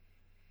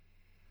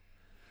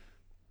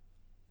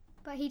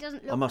 But he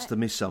doesn't look... I must have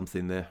missed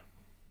something there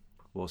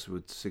whilst we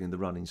were singing the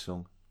running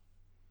song.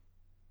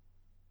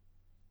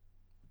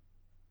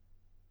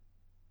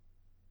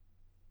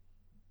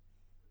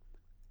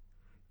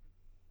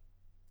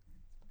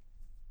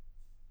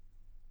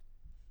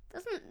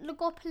 Doesn't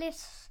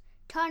Logopolis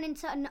turn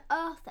into an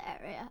Earth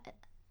area?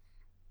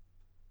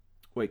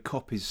 Well, it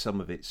copies some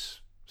of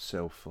its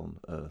self on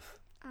Earth.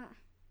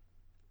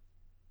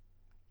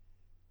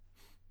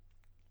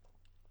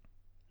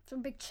 So a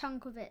big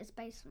chunk of it is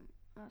based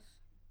on us.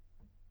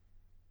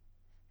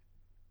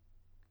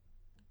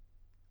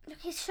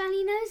 Look, his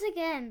shiny nose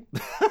again.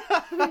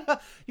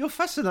 You're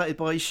fascinated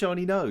by his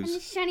shiny nose. And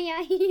his shiny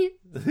eyes.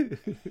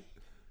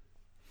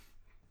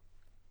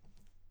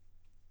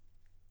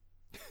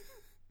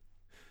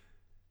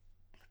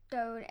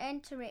 Don't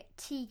enter it,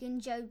 Tegan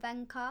Joe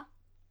Venka.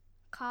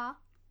 Car.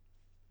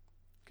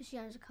 Because she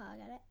owns a car,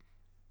 get it?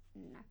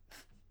 No.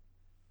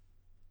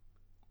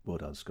 Well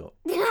done, Scott.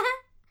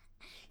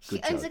 She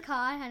Good owns joke. a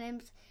car. Her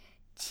name's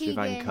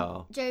Tegan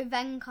Joe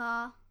Venka.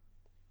 I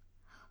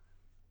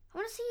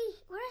want to see.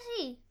 Where is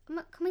he?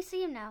 Can we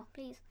see him now,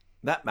 please?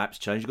 That map's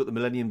changed. You've got the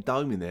Millennium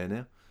Dome in there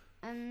now.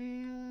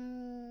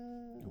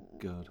 Oh,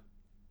 God.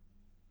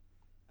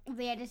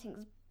 The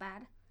editing's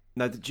bad.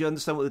 Now, do you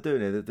understand what they're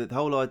doing here? The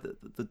whole idea,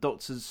 the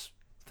Doctor's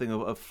thing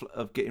of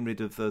getting rid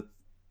of the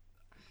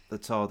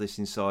TARDIS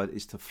inside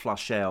is to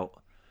flush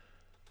out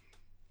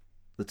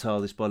the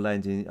TARDIS by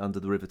landing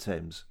under the River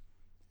Thames.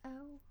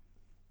 Oh.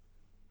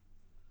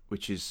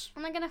 Which is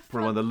probably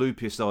one of the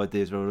loopiest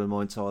ideas I've ever heard in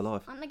my entire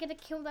life. Aren't they going to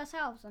kill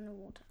themselves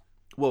underwater?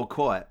 Well,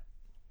 quite.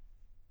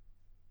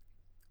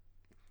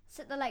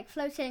 sit there like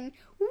floating.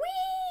 Whee!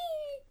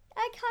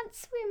 I can't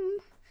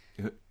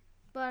swim.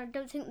 But I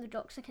don't think the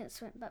Doctor can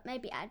swim. But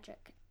maybe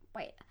Adric.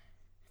 Wait.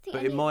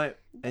 But it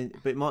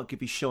might give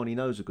his shiny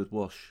nose a good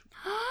wash.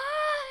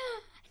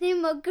 Need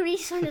more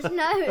grease on his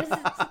nose.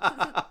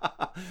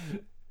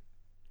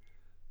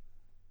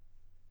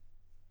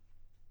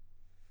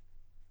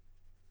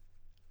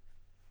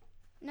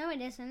 No,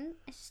 it isn't.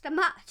 It's just a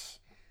match.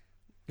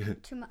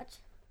 Too much.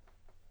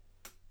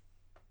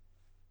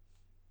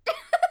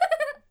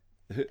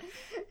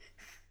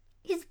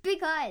 His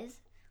big eyes.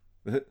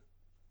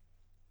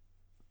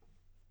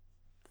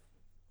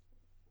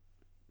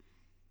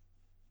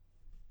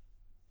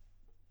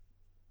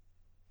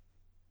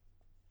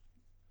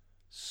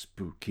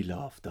 Spooky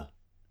laughter.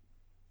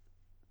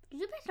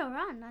 You better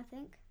run, I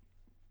think.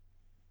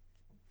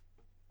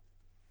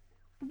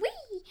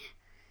 Whee!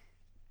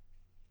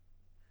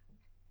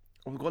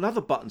 Oh, we've got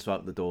another button to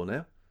open the door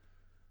now.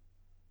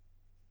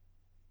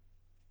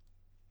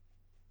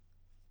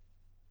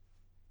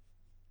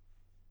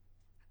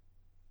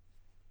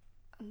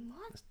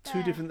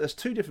 There's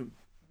two different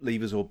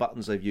levers or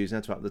buttons they've used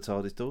now to open the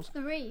TARDIS doors.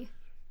 3.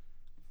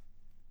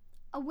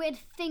 A weird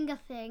finger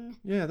thing.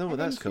 Yeah, I don't know where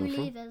that's coming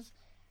from. Levers.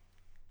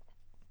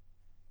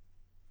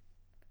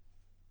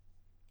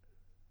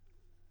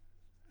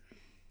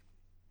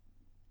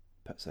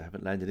 Perhaps they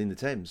haven't landed in the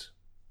Thames.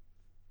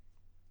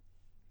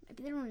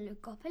 Maybe they're on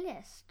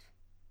Logopolis.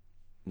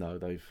 No,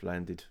 they've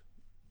landed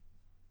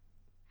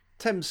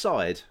Thames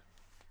side.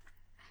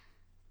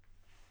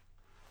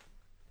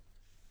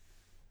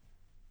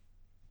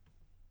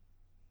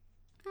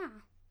 Ah.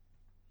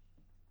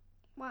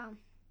 Wow.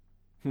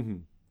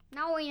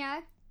 Now we know.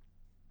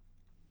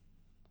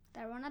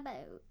 They're on a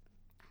boat.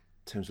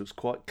 Thames looks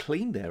quite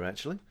clean there,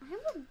 actually. I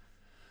would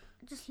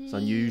just leave. It's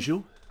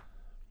unusual.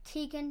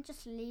 Tegan,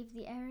 just leave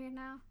the area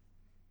now.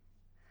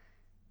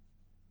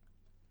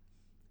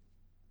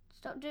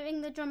 Stop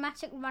doing the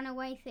dramatic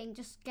runaway thing.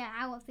 Just get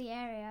out of the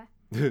area.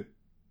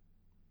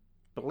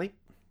 Bleep.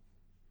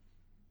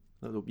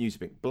 A little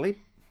music. Bleep.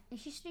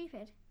 Is she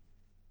stupid?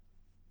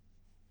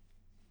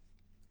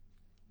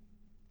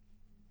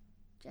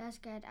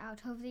 Just get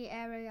out of the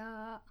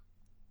area.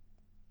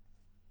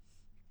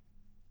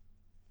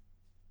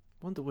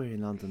 Wonder where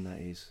in London that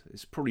is.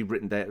 It's probably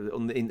written down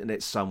on the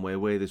internet somewhere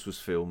where this was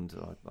filmed.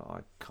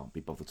 I can't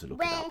be bothered to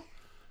look it up.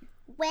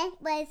 Where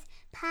was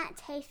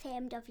part 2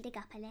 filmed of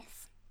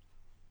Logopolis?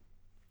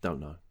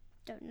 Don't know.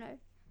 Don't know.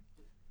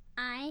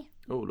 Oh,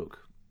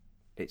 look.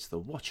 It's the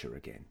Watcher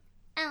again.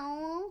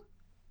 Oh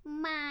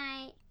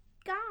my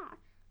god.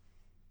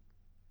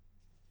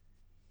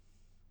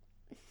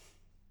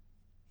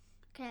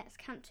 Okay, let's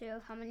count 2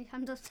 of how many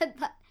times I've said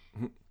that.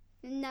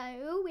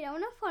 No, we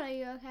don't want to follow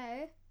you,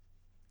 okay?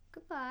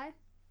 Goodbye.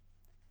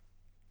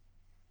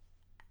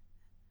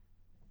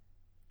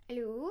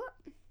 Hello?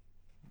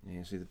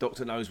 Yeah, see, the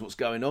Doctor knows what's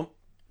going on.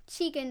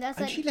 Tegan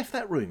doesn't. Has she left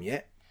that room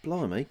yet?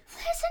 Blimey.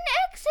 There's an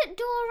exit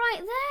door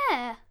right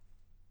there.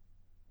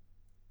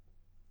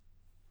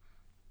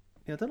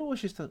 Yeah, I don't know why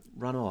she's to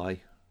run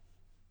away.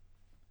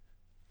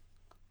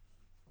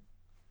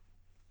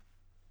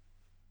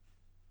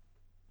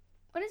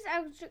 Where does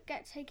Adric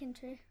get taken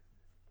to?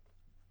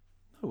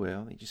 Nowhere, I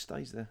think he just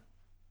stays there.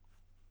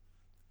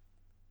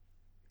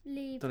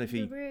 Leave Don't know if the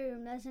he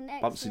room. There's an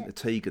exit. Bumps into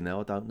Tegan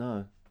now, I don't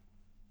know.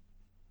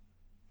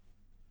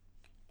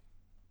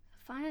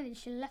 Finally,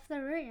 she left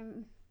the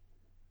room.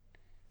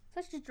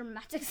 Such a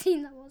dramatic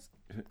scene that was.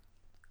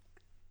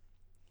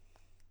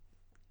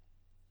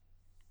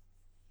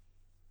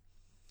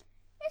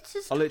 It's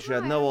just I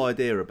literally had no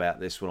idea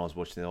about this when I was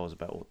watching it. I was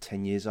about,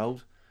 10 years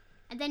old?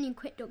 And then you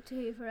quit Doctor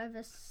Who for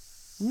over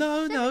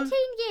 17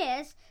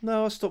 years.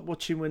 No, I stopped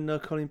watching when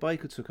Colin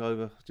Baker took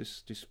over.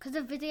 Just because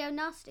of video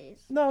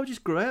nasties. No, I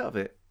just grew out of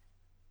it.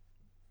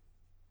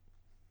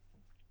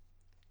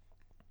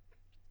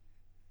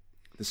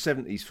 The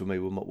 70s for me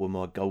were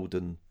my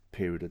golden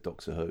period of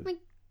Doctor Who. My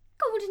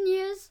golden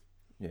years.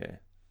 Yeah,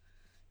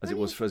 as it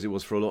was for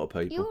a lot of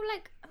people. You were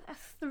like a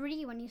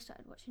 3 when you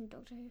started watching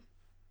Doctor Who.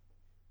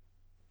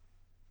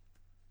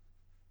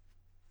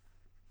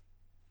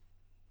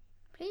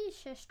 Please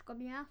shush,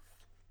 gobby mouth.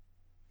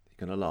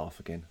 You're gonna laugh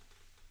again.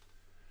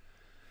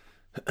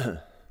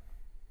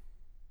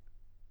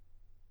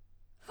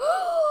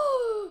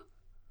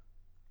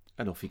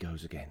 And off he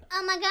goes again.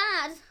 Oh my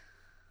god!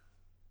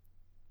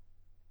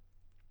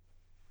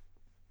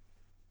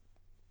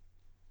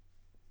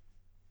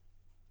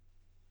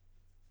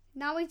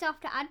 Now he's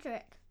after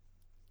Adric.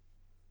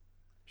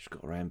 She's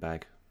got her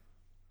handbag.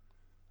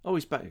 Oh,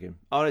 he's back again.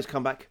 Oh, he's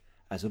come back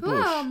as a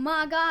bush. Oh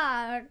my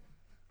god!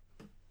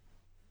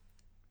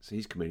 See,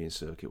 his chameleon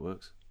circuit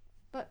works.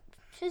 But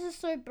his is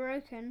so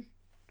broken.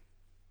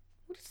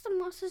 What does the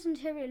Master's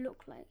interior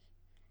look like?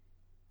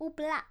 All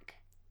black.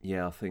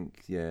 Yeah, I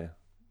think, yeah.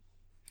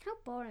 How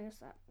boring is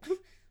that?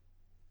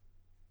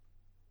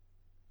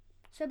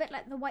 So a bit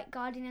like the White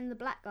Guardian and the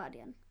Black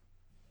Guardian.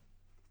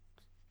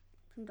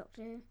 From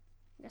Doctor Who.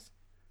 Yes.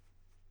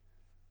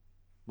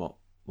 What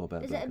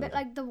about Is it a bit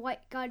like the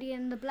White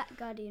Guardian and the Black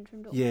Guardian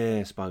from Doctor Who? Yeah,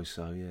 I suppose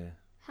so, yeah.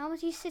 How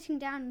was he sitting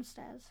down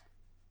instead?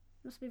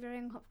 Must be very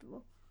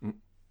uncomfortable.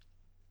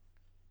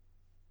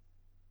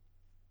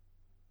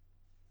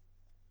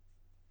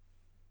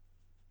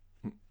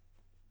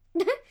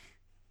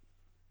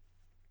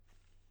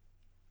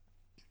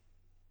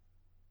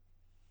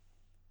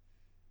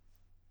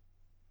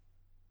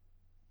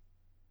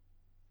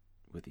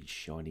 With his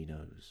shiny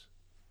nose.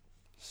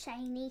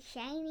 Shiny,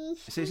 shiny, shiny.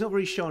 So it's not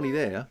very shiny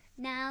there.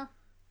 No.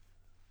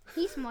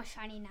 He's more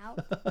shiny now.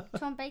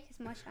 Tom Baker's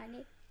more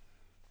shiny.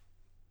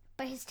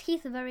 But his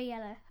teeth are very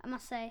yellow, I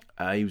must say.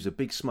 He was a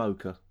big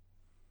smoker.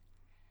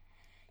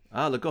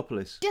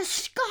 Logopolis.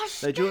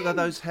 Disgusting! Do you know that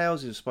those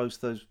houses are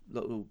supposed to, those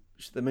little,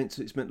 it's meant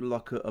to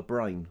look like a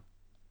brain.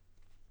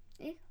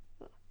 Ew.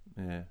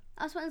 Yeah.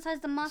 That's what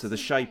inside the master's So the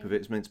shape of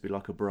it is meant to be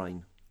like a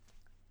brain.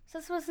 So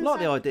that's what's inside. Like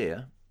the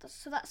idea.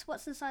 So that's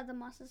what's inside the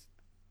master's.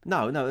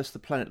 No, that's the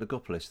planet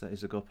Logopolis. That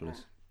is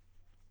Logopolis.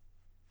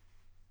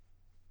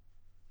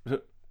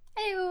 Hello.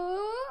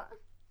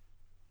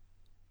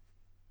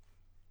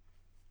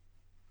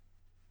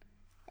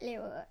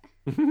 Hello.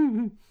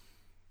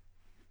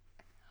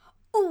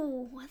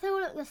 Oh, they all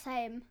look the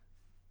same.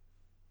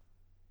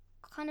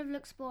 Kind of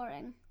looks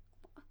boring.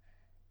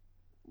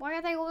 Why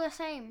are they all the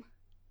same?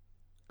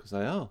 Because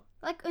they are.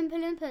 Like Oompa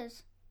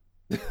Loompas.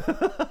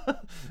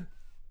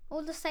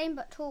 All the same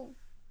but tall.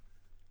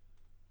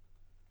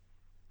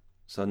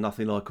 So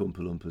nothing like Oompa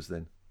Loompas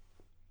then?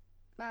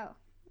 Wow.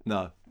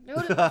 No. They all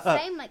look the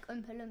same like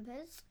Oompa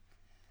Loompas.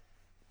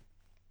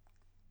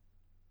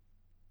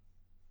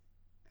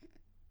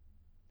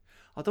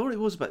 I don't know what it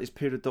was about this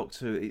period of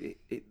Doctor Who.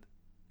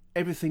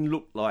 Everything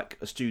looked like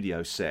a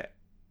studio set.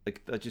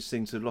 I just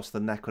seem to have lost the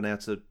knack on how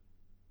to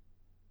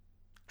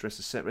dress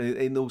a set.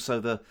 And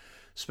also the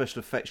special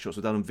effects shots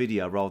were done on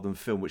video rather than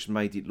film, which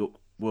made it look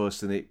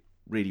worse than it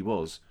really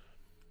was.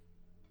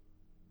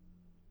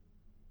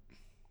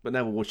 But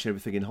now we're watching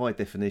everything in high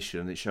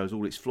definition and it shows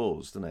all its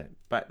flaws, doesn't it?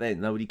 Back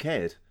then, nobody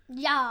cared.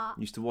 Yeah.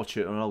 Used to watch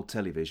it on old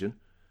television.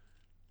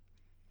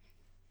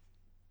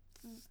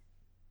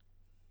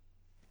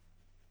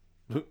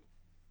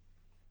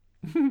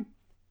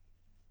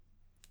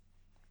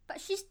 But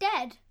she's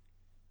dead.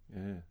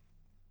 Yeah.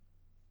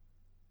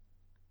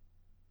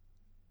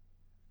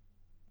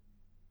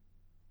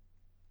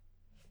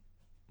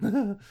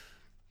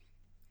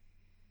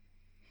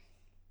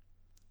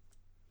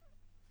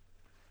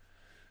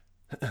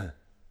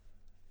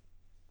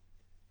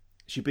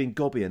 She been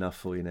gobby enough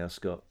for you now,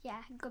 Scott?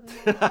 Yeah, gobby.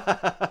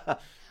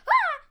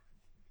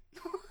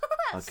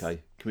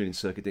 Okay, communion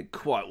circuit didn't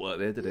quite work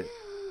there, did it?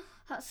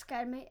 That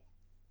scared me.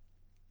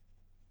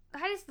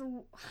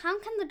 How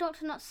can the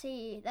Doctor not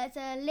see? There's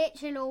a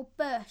literal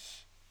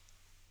bush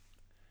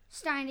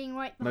standing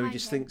right behind Maybe he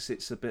just him. thinks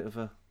it's a bit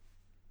of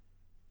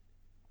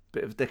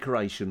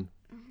decoration.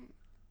 Mm-hmm.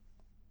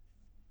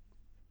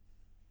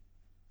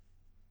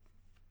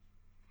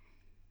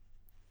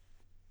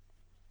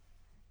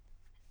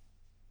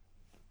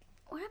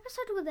 What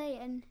episode were they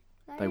in?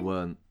 They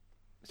weren't.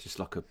 It's just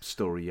like a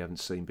story you haven't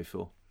seen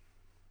before.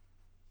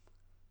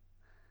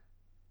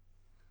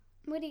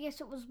 I'm going to guess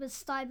it was with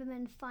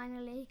Cybermen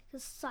finally,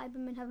 because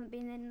Cybermen haven't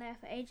been in there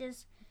for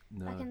ages.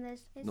 No, Back in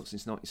those days. not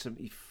since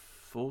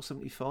 1974,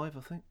 75, I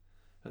think,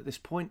 at this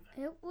point.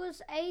 It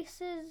was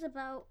Ace's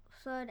about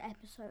third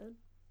episode,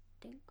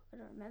 I think. I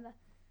don't remember.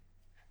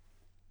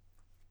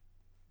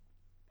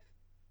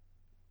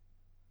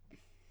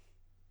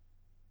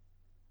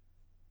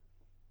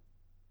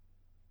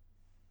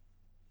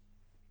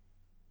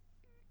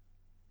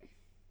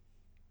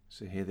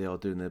 So here they are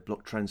doing their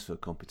block transfer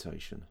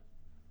computation.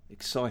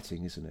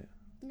 Exciting, isn't it?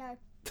 No.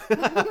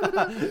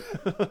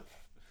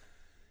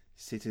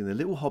 Sitting in the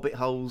little hobbit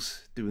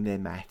holes doing their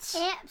maths.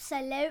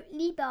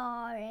 Absolutely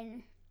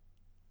boring.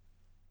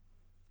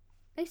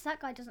 At least that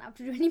guy doesn't have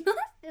to do any math.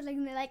 They're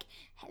like,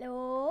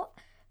 hello.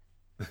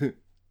 Do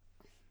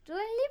they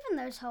live in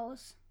those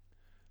holes?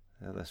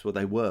 Yeah, that's where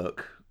they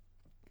work.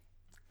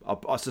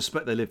 I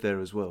suspect they live there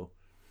as well.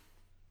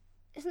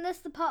 Isn't this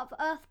the part of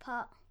Earth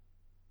part?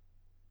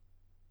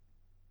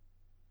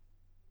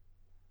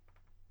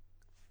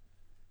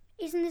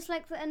 Isn't this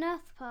like the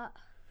Unearth part?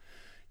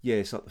 Yeah,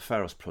 it's like the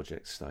Pharos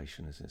Project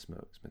station, isn't it? It's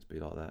meant to be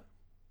like that.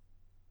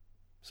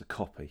 It's a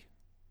copy.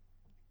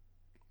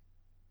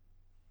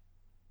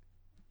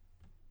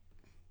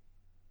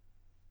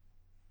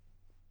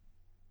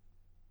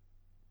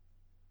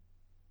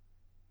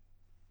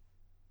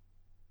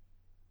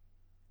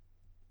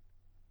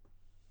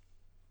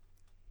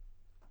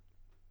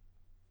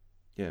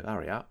 Yeah,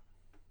 hurry up.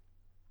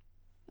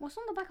 What's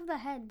on the back of their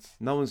heads?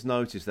 No one's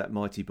noticed that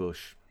mighty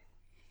bush.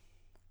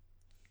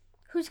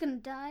 Who's gonna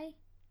die?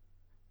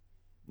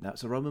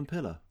 That's a Roman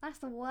pillar. That's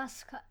the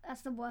worst.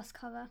 That's the worst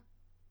cover.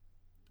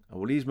 Oh,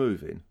 well, he's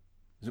moving.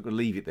 He's not going to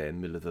leave it there in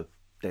the middle of the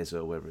desert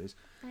or wherever it is.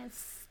 That's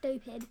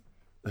stupid.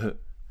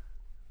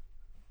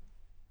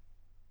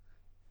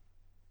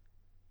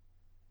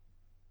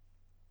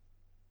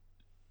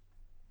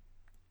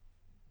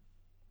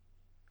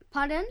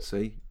 Pardon?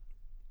 See?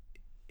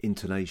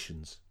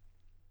 Intonations.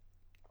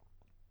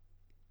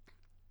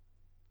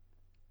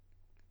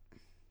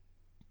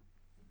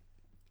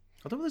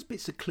 I don't know. There's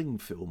bits of cling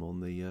film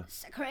on the.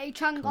 Secretary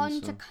Chung on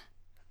console.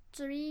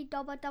 Secretary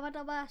Dobba Dobba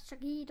Dobba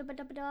Secretary Dobba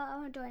Dobba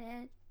Dobba. I'm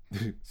doing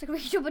it.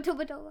 Secretary Dobba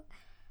Dobba Dobba.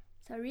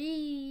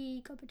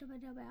 Sorry, Dobba Dobba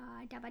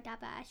Dobba Dobba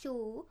Dobba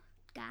Show.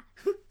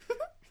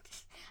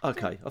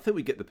 Okay, I think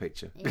we get the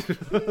picture.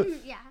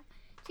 Yeah.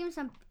 Give him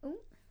some. Ooh.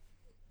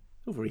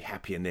 All very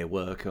happy in their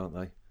work, aren't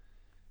they?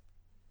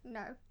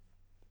 No.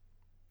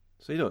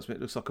 So it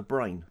looks like a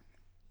brain.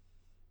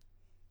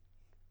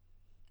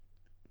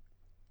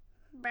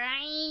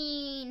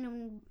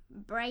 Brain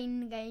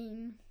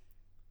game.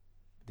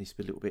 Needs to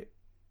be a little bit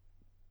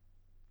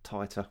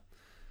tighter.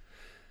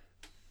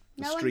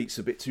 The No street's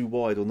a bit too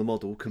wide on the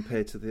model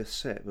compared to the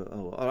set, but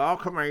how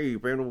come you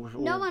being all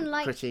No one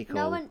likes. critical?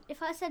 No one.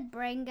 If I said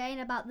brain gain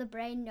about the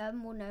brain, no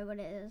one will know what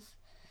it is,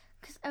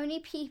 because only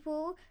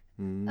people,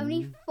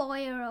 only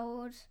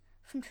 4-year-olds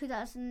from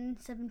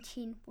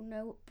 2017 will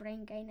know what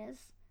brain gain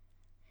is.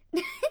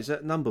 Is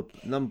that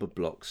number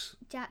blocks?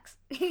 Jacks.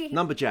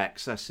 Number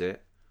jacks, that's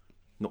it.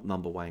 Not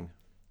number wang.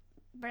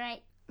 Brain.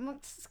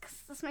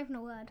 That's not even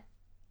a word.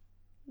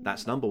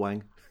 That's number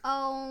wang.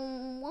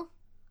 Oh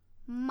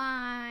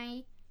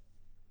my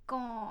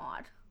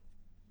god.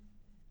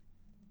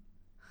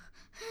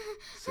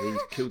 See,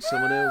 he's killed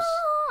someone else.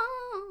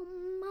 Oh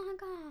my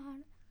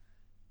god.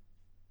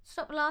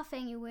 Stop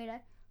laughing, you weirdo.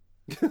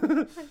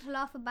 Something to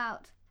laugh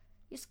about.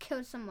 You just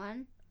killed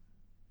someone.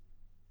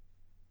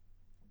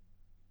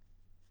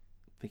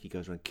 I think he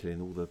goes around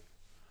killing all the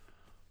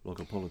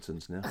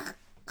Logopolitans now.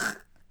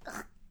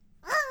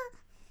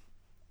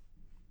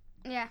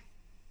 Yeah.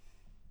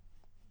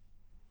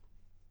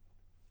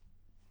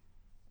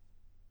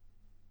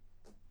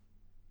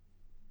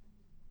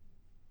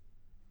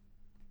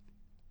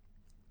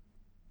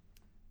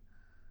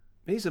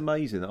 It's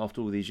amazing that after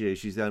all these years,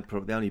 she's the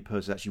only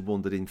person that actually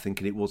wandered in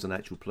thinking it was an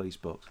actual police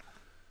box.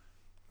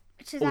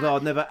 Although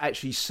I'd never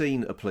actually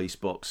seen a police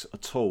box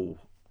at all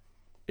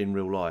in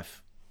real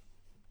life.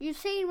 You've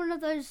seen one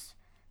of those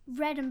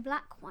red and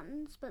black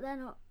ones, but they're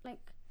not like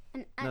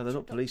an actual. No, they're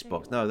not police Doctor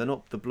box. Who. No, they're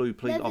not the blue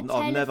police. They're the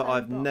I've never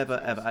telephone ever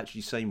boxes.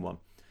 actually seen one.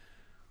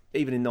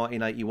 Even in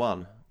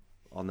 1981,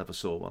 I never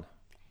saw one.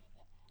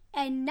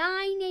 In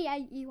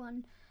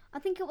 1981, I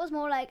think it was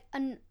more like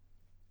an.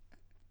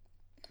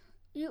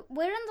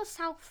 We're in the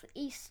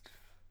southeast.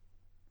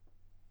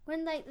 We're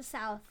in like the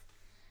south.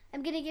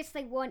 I'm gonna guess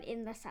they weren't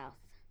in the south.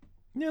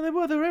 Yeah, they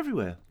were. They were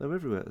everywhere. They were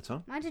everywhere at the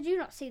time. Why did you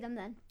not see them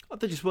then?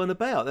 They just weren't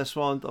about. That's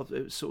why it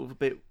was sort of a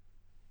bit.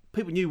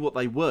 People knew what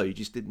they were. You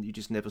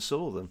just never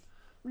saw them.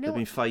 They've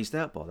been phased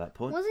out by that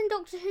point. Wasn't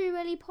Doctor Who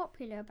really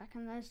popular back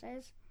in those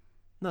days?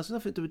 No, it's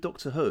nothing to do with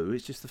Doctor Who.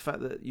 It's just the fact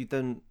that you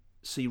don't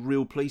see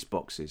real police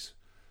boxes.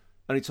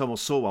 Only time I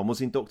saw one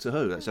was in Doctor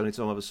Who. That's the only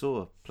time I ever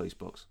saw a police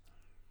box.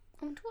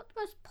 I wonder what the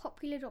most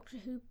popular Doctor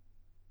Who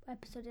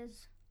episode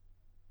is.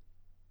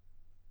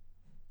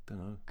 Don't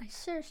know. I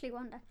seriously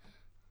wonder.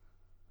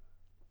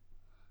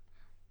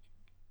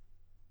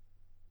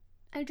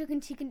 Adrics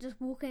and Tegan just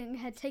walking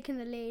ahead, taking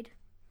the lead.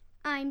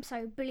 I'm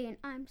so brilliant.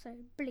 I'm so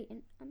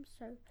brilliant. I'm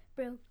so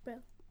brill.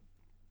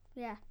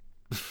 Yeah.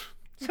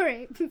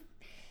 Sorry. Well,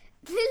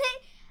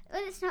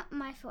 it's not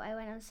my fault I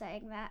went on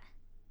saying that.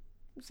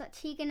 It's like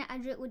Tegan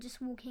and Adrics were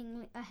just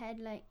walking ahead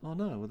like, Oh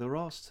no, well they were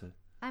asked to.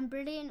 I'm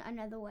brilliant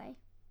another way.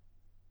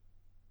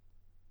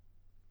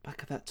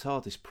 Back of that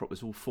TARDIS prop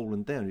was all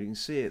fallen down. You can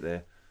see it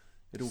there.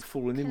 It all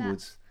fallen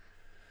inwards.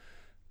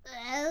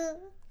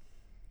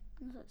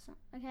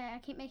 Okay, I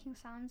keep making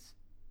sounds.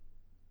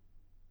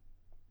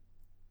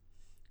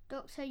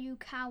 Doctor, you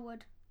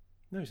coward.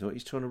 No, he's not.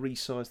 He's trying to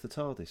resize the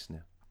TARDIS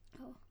now.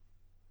 Oh.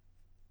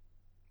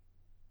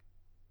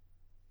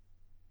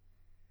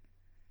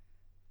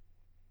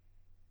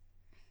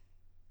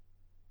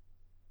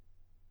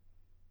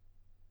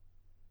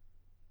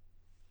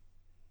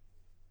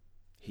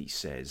 He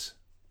says.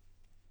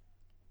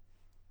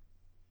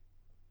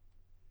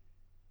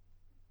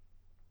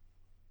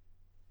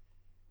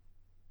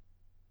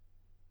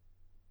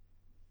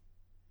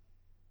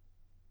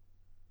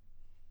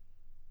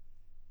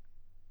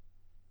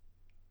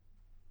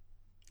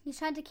 He's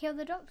trying to kill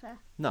the Doctor.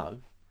 No.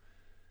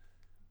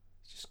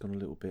 It's just gone a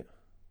little bit.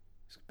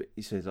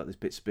 He says like this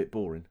bit's a bit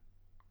boring.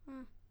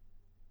 Hmm.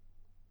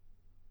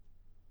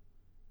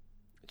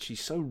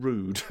 She's so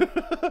rude. I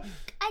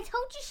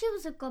told you she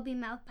was a gobby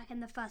mouth back in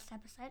the first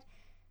episode.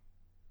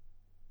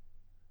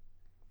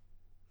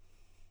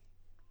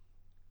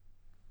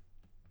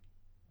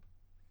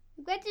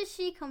 Where did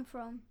she come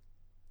from?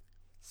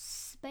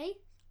 Space?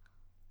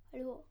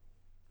 Hello.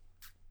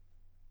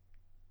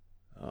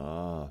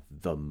 Ah,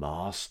 the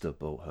master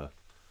bought her.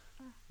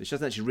 She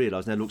doesn't actually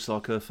realise now looks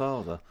like her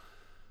father.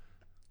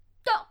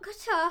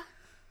 Doctor!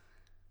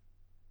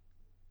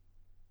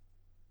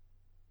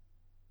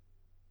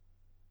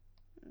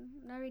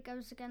 There he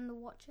goes again, the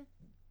Watcher.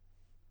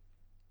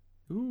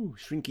 Ooh,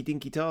 shrinky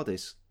dinky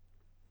TARDIS.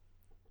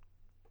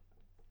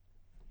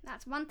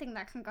 That's one thing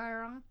that can go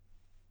wrong.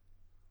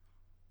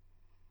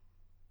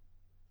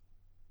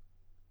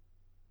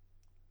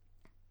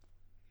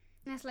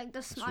 It's like the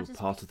It's all smartest.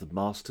 part of the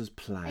Master's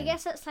plan. I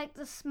guess it's like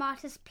the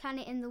smartest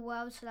planet in the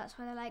world, so that's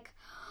why they're like,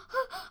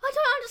 oh, I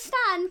don't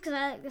understand, because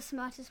they're like the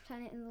smartest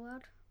planet in the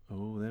world.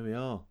 Oh, there we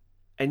are.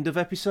 End of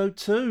episode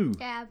 2.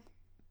 Yeah.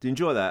 Did you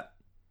enjoy that?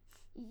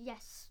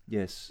 Yes.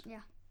 Yes.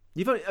 Yeah.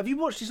 Have you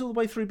watched this all the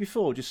way through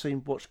before? Or just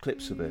watched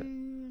clips of it?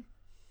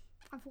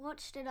 I've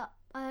watched it up.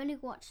 I only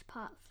watched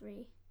part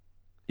 3.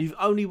 You've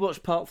only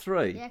watched part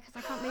 3? Yeah, because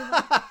I can't believe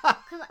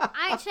because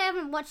I actually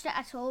haven't watched it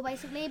at all,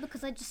 basically,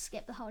 because I just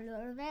skipped the whole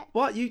lot of it.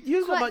 What?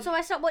 So I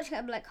stopped watching it.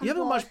 I'm like, you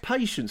haven't much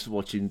patience for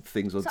watching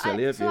things on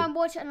telly, have you? So I'm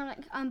watching it and I'm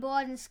like, I'm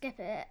bored and skip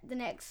it. The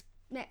next.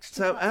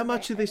 So how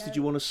much of this did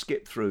you want to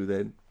skip through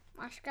then?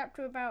 I skipped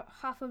through about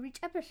half of each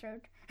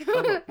episode.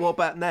 What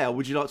about now?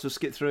 Would you like to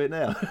skip through it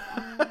now?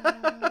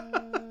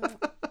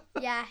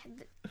 Yeah,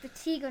 the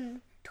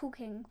Tegan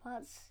talking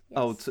parts. Yes.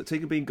 Oh,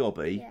 Tegan being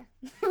gobby. Yeah.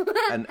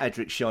 And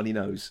Adrics shiny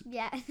nose.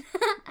 Yeah.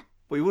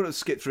 Well, you wouldn't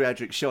skip through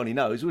Adrics shiny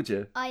nose, would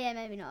you? Oh yeah,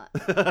 maybe not.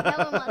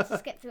 No one wants to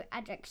skip through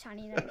Adrics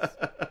shiny nose.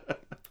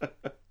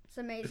 It's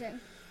amazing.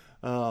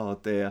 Oh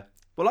dear.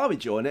 Well, I'm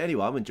enjoying it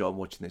anyway. I'm enjoying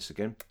watching this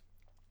again.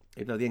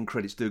 Even though the end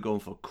credits do go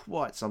on for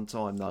quite some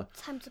time, though.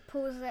 Time to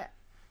pause it.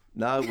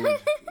 No,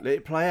 let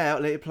it play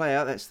out. Let it play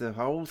out. That's the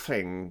whole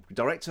thing.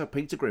 Director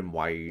Peter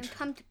Grimwade. And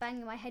time to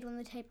bang my head on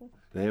the table.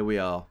 There we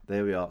are.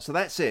 There we are. So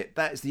that's it.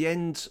 That's the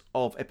end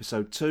of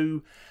episode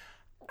 2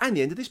 and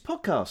the end of this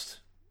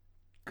podcast.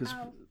 Because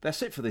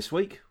that's it for this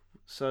week.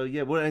 So,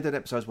 yeah, we'll end at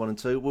episodes 1 and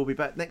 2. We'll be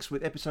back next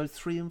with episode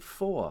 3 and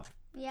 4.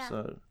 Yeah.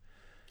 So,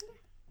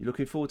 you're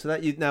looking forward to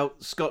that? Now,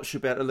 Scott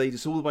should be able to lead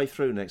us all the way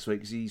through next week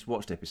because he's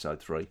watched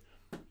episode 3.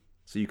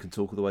 So you can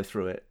talk all the way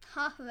through it.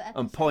 Half of it.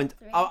 And point.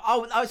 3.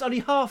 Oh, it's only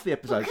half the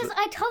episode. Because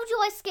I told you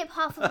I skipped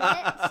half of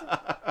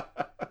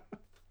it.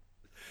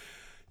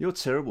 You're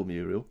terrible,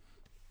 Muriel.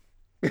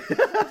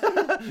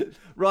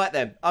 Right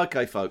then.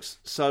 Okay, folks.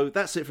 So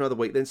that's it for another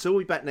week then. So we'll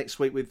be back next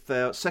week with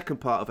the second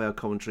part of our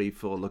commentary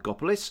for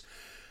Logopolis.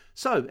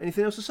 So,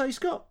 anything else to say,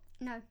 Scott?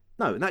 No.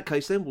 No. In that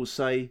case, then we'll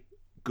say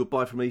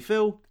goodbye from me,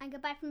 Phil. And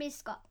goodbye from me,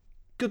 Scott.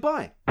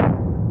 Goodbye.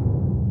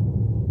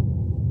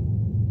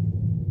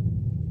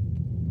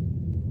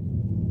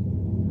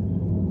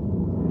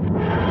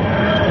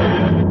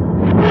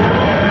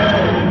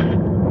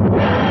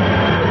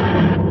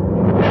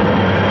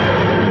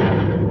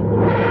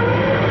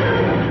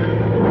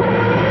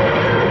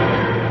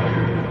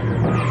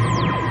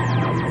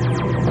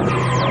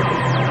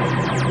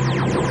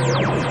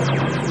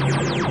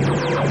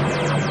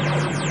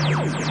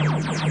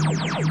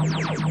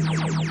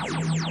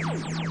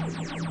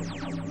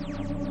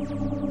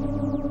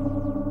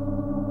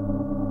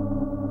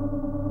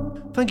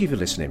 Thank you for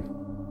listening.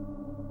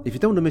 If you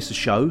don't want to miss a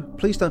show,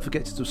 please don't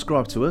forget to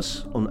subscribe to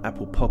us on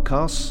Apple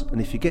Podcasts, and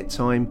if you get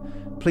time,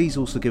 please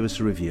also give us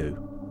a review.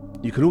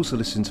 You can also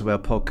listen to our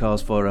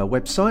podcast via our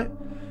website,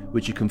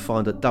 which you can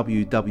find at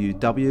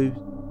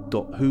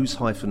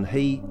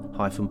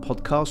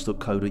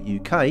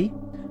www.whos-he-podcast.co.uk,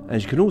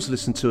 and you can also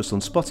listen to us on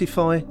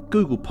Spotify,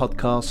 Google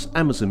Podcasts,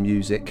 Amazon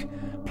Music,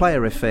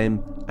 Player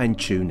FM and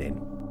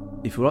TuneIn.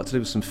 If you'd like to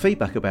leave us some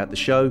feedback about the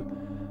show,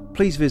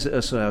 please visit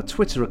us on our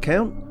Twitter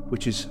account,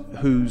 which is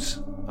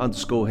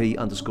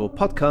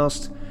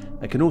whos_he_podcast,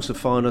 and can also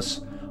find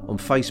us on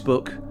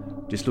Facebook,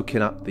 just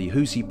looking up the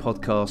Who's He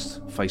Podcast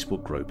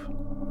Facebook group.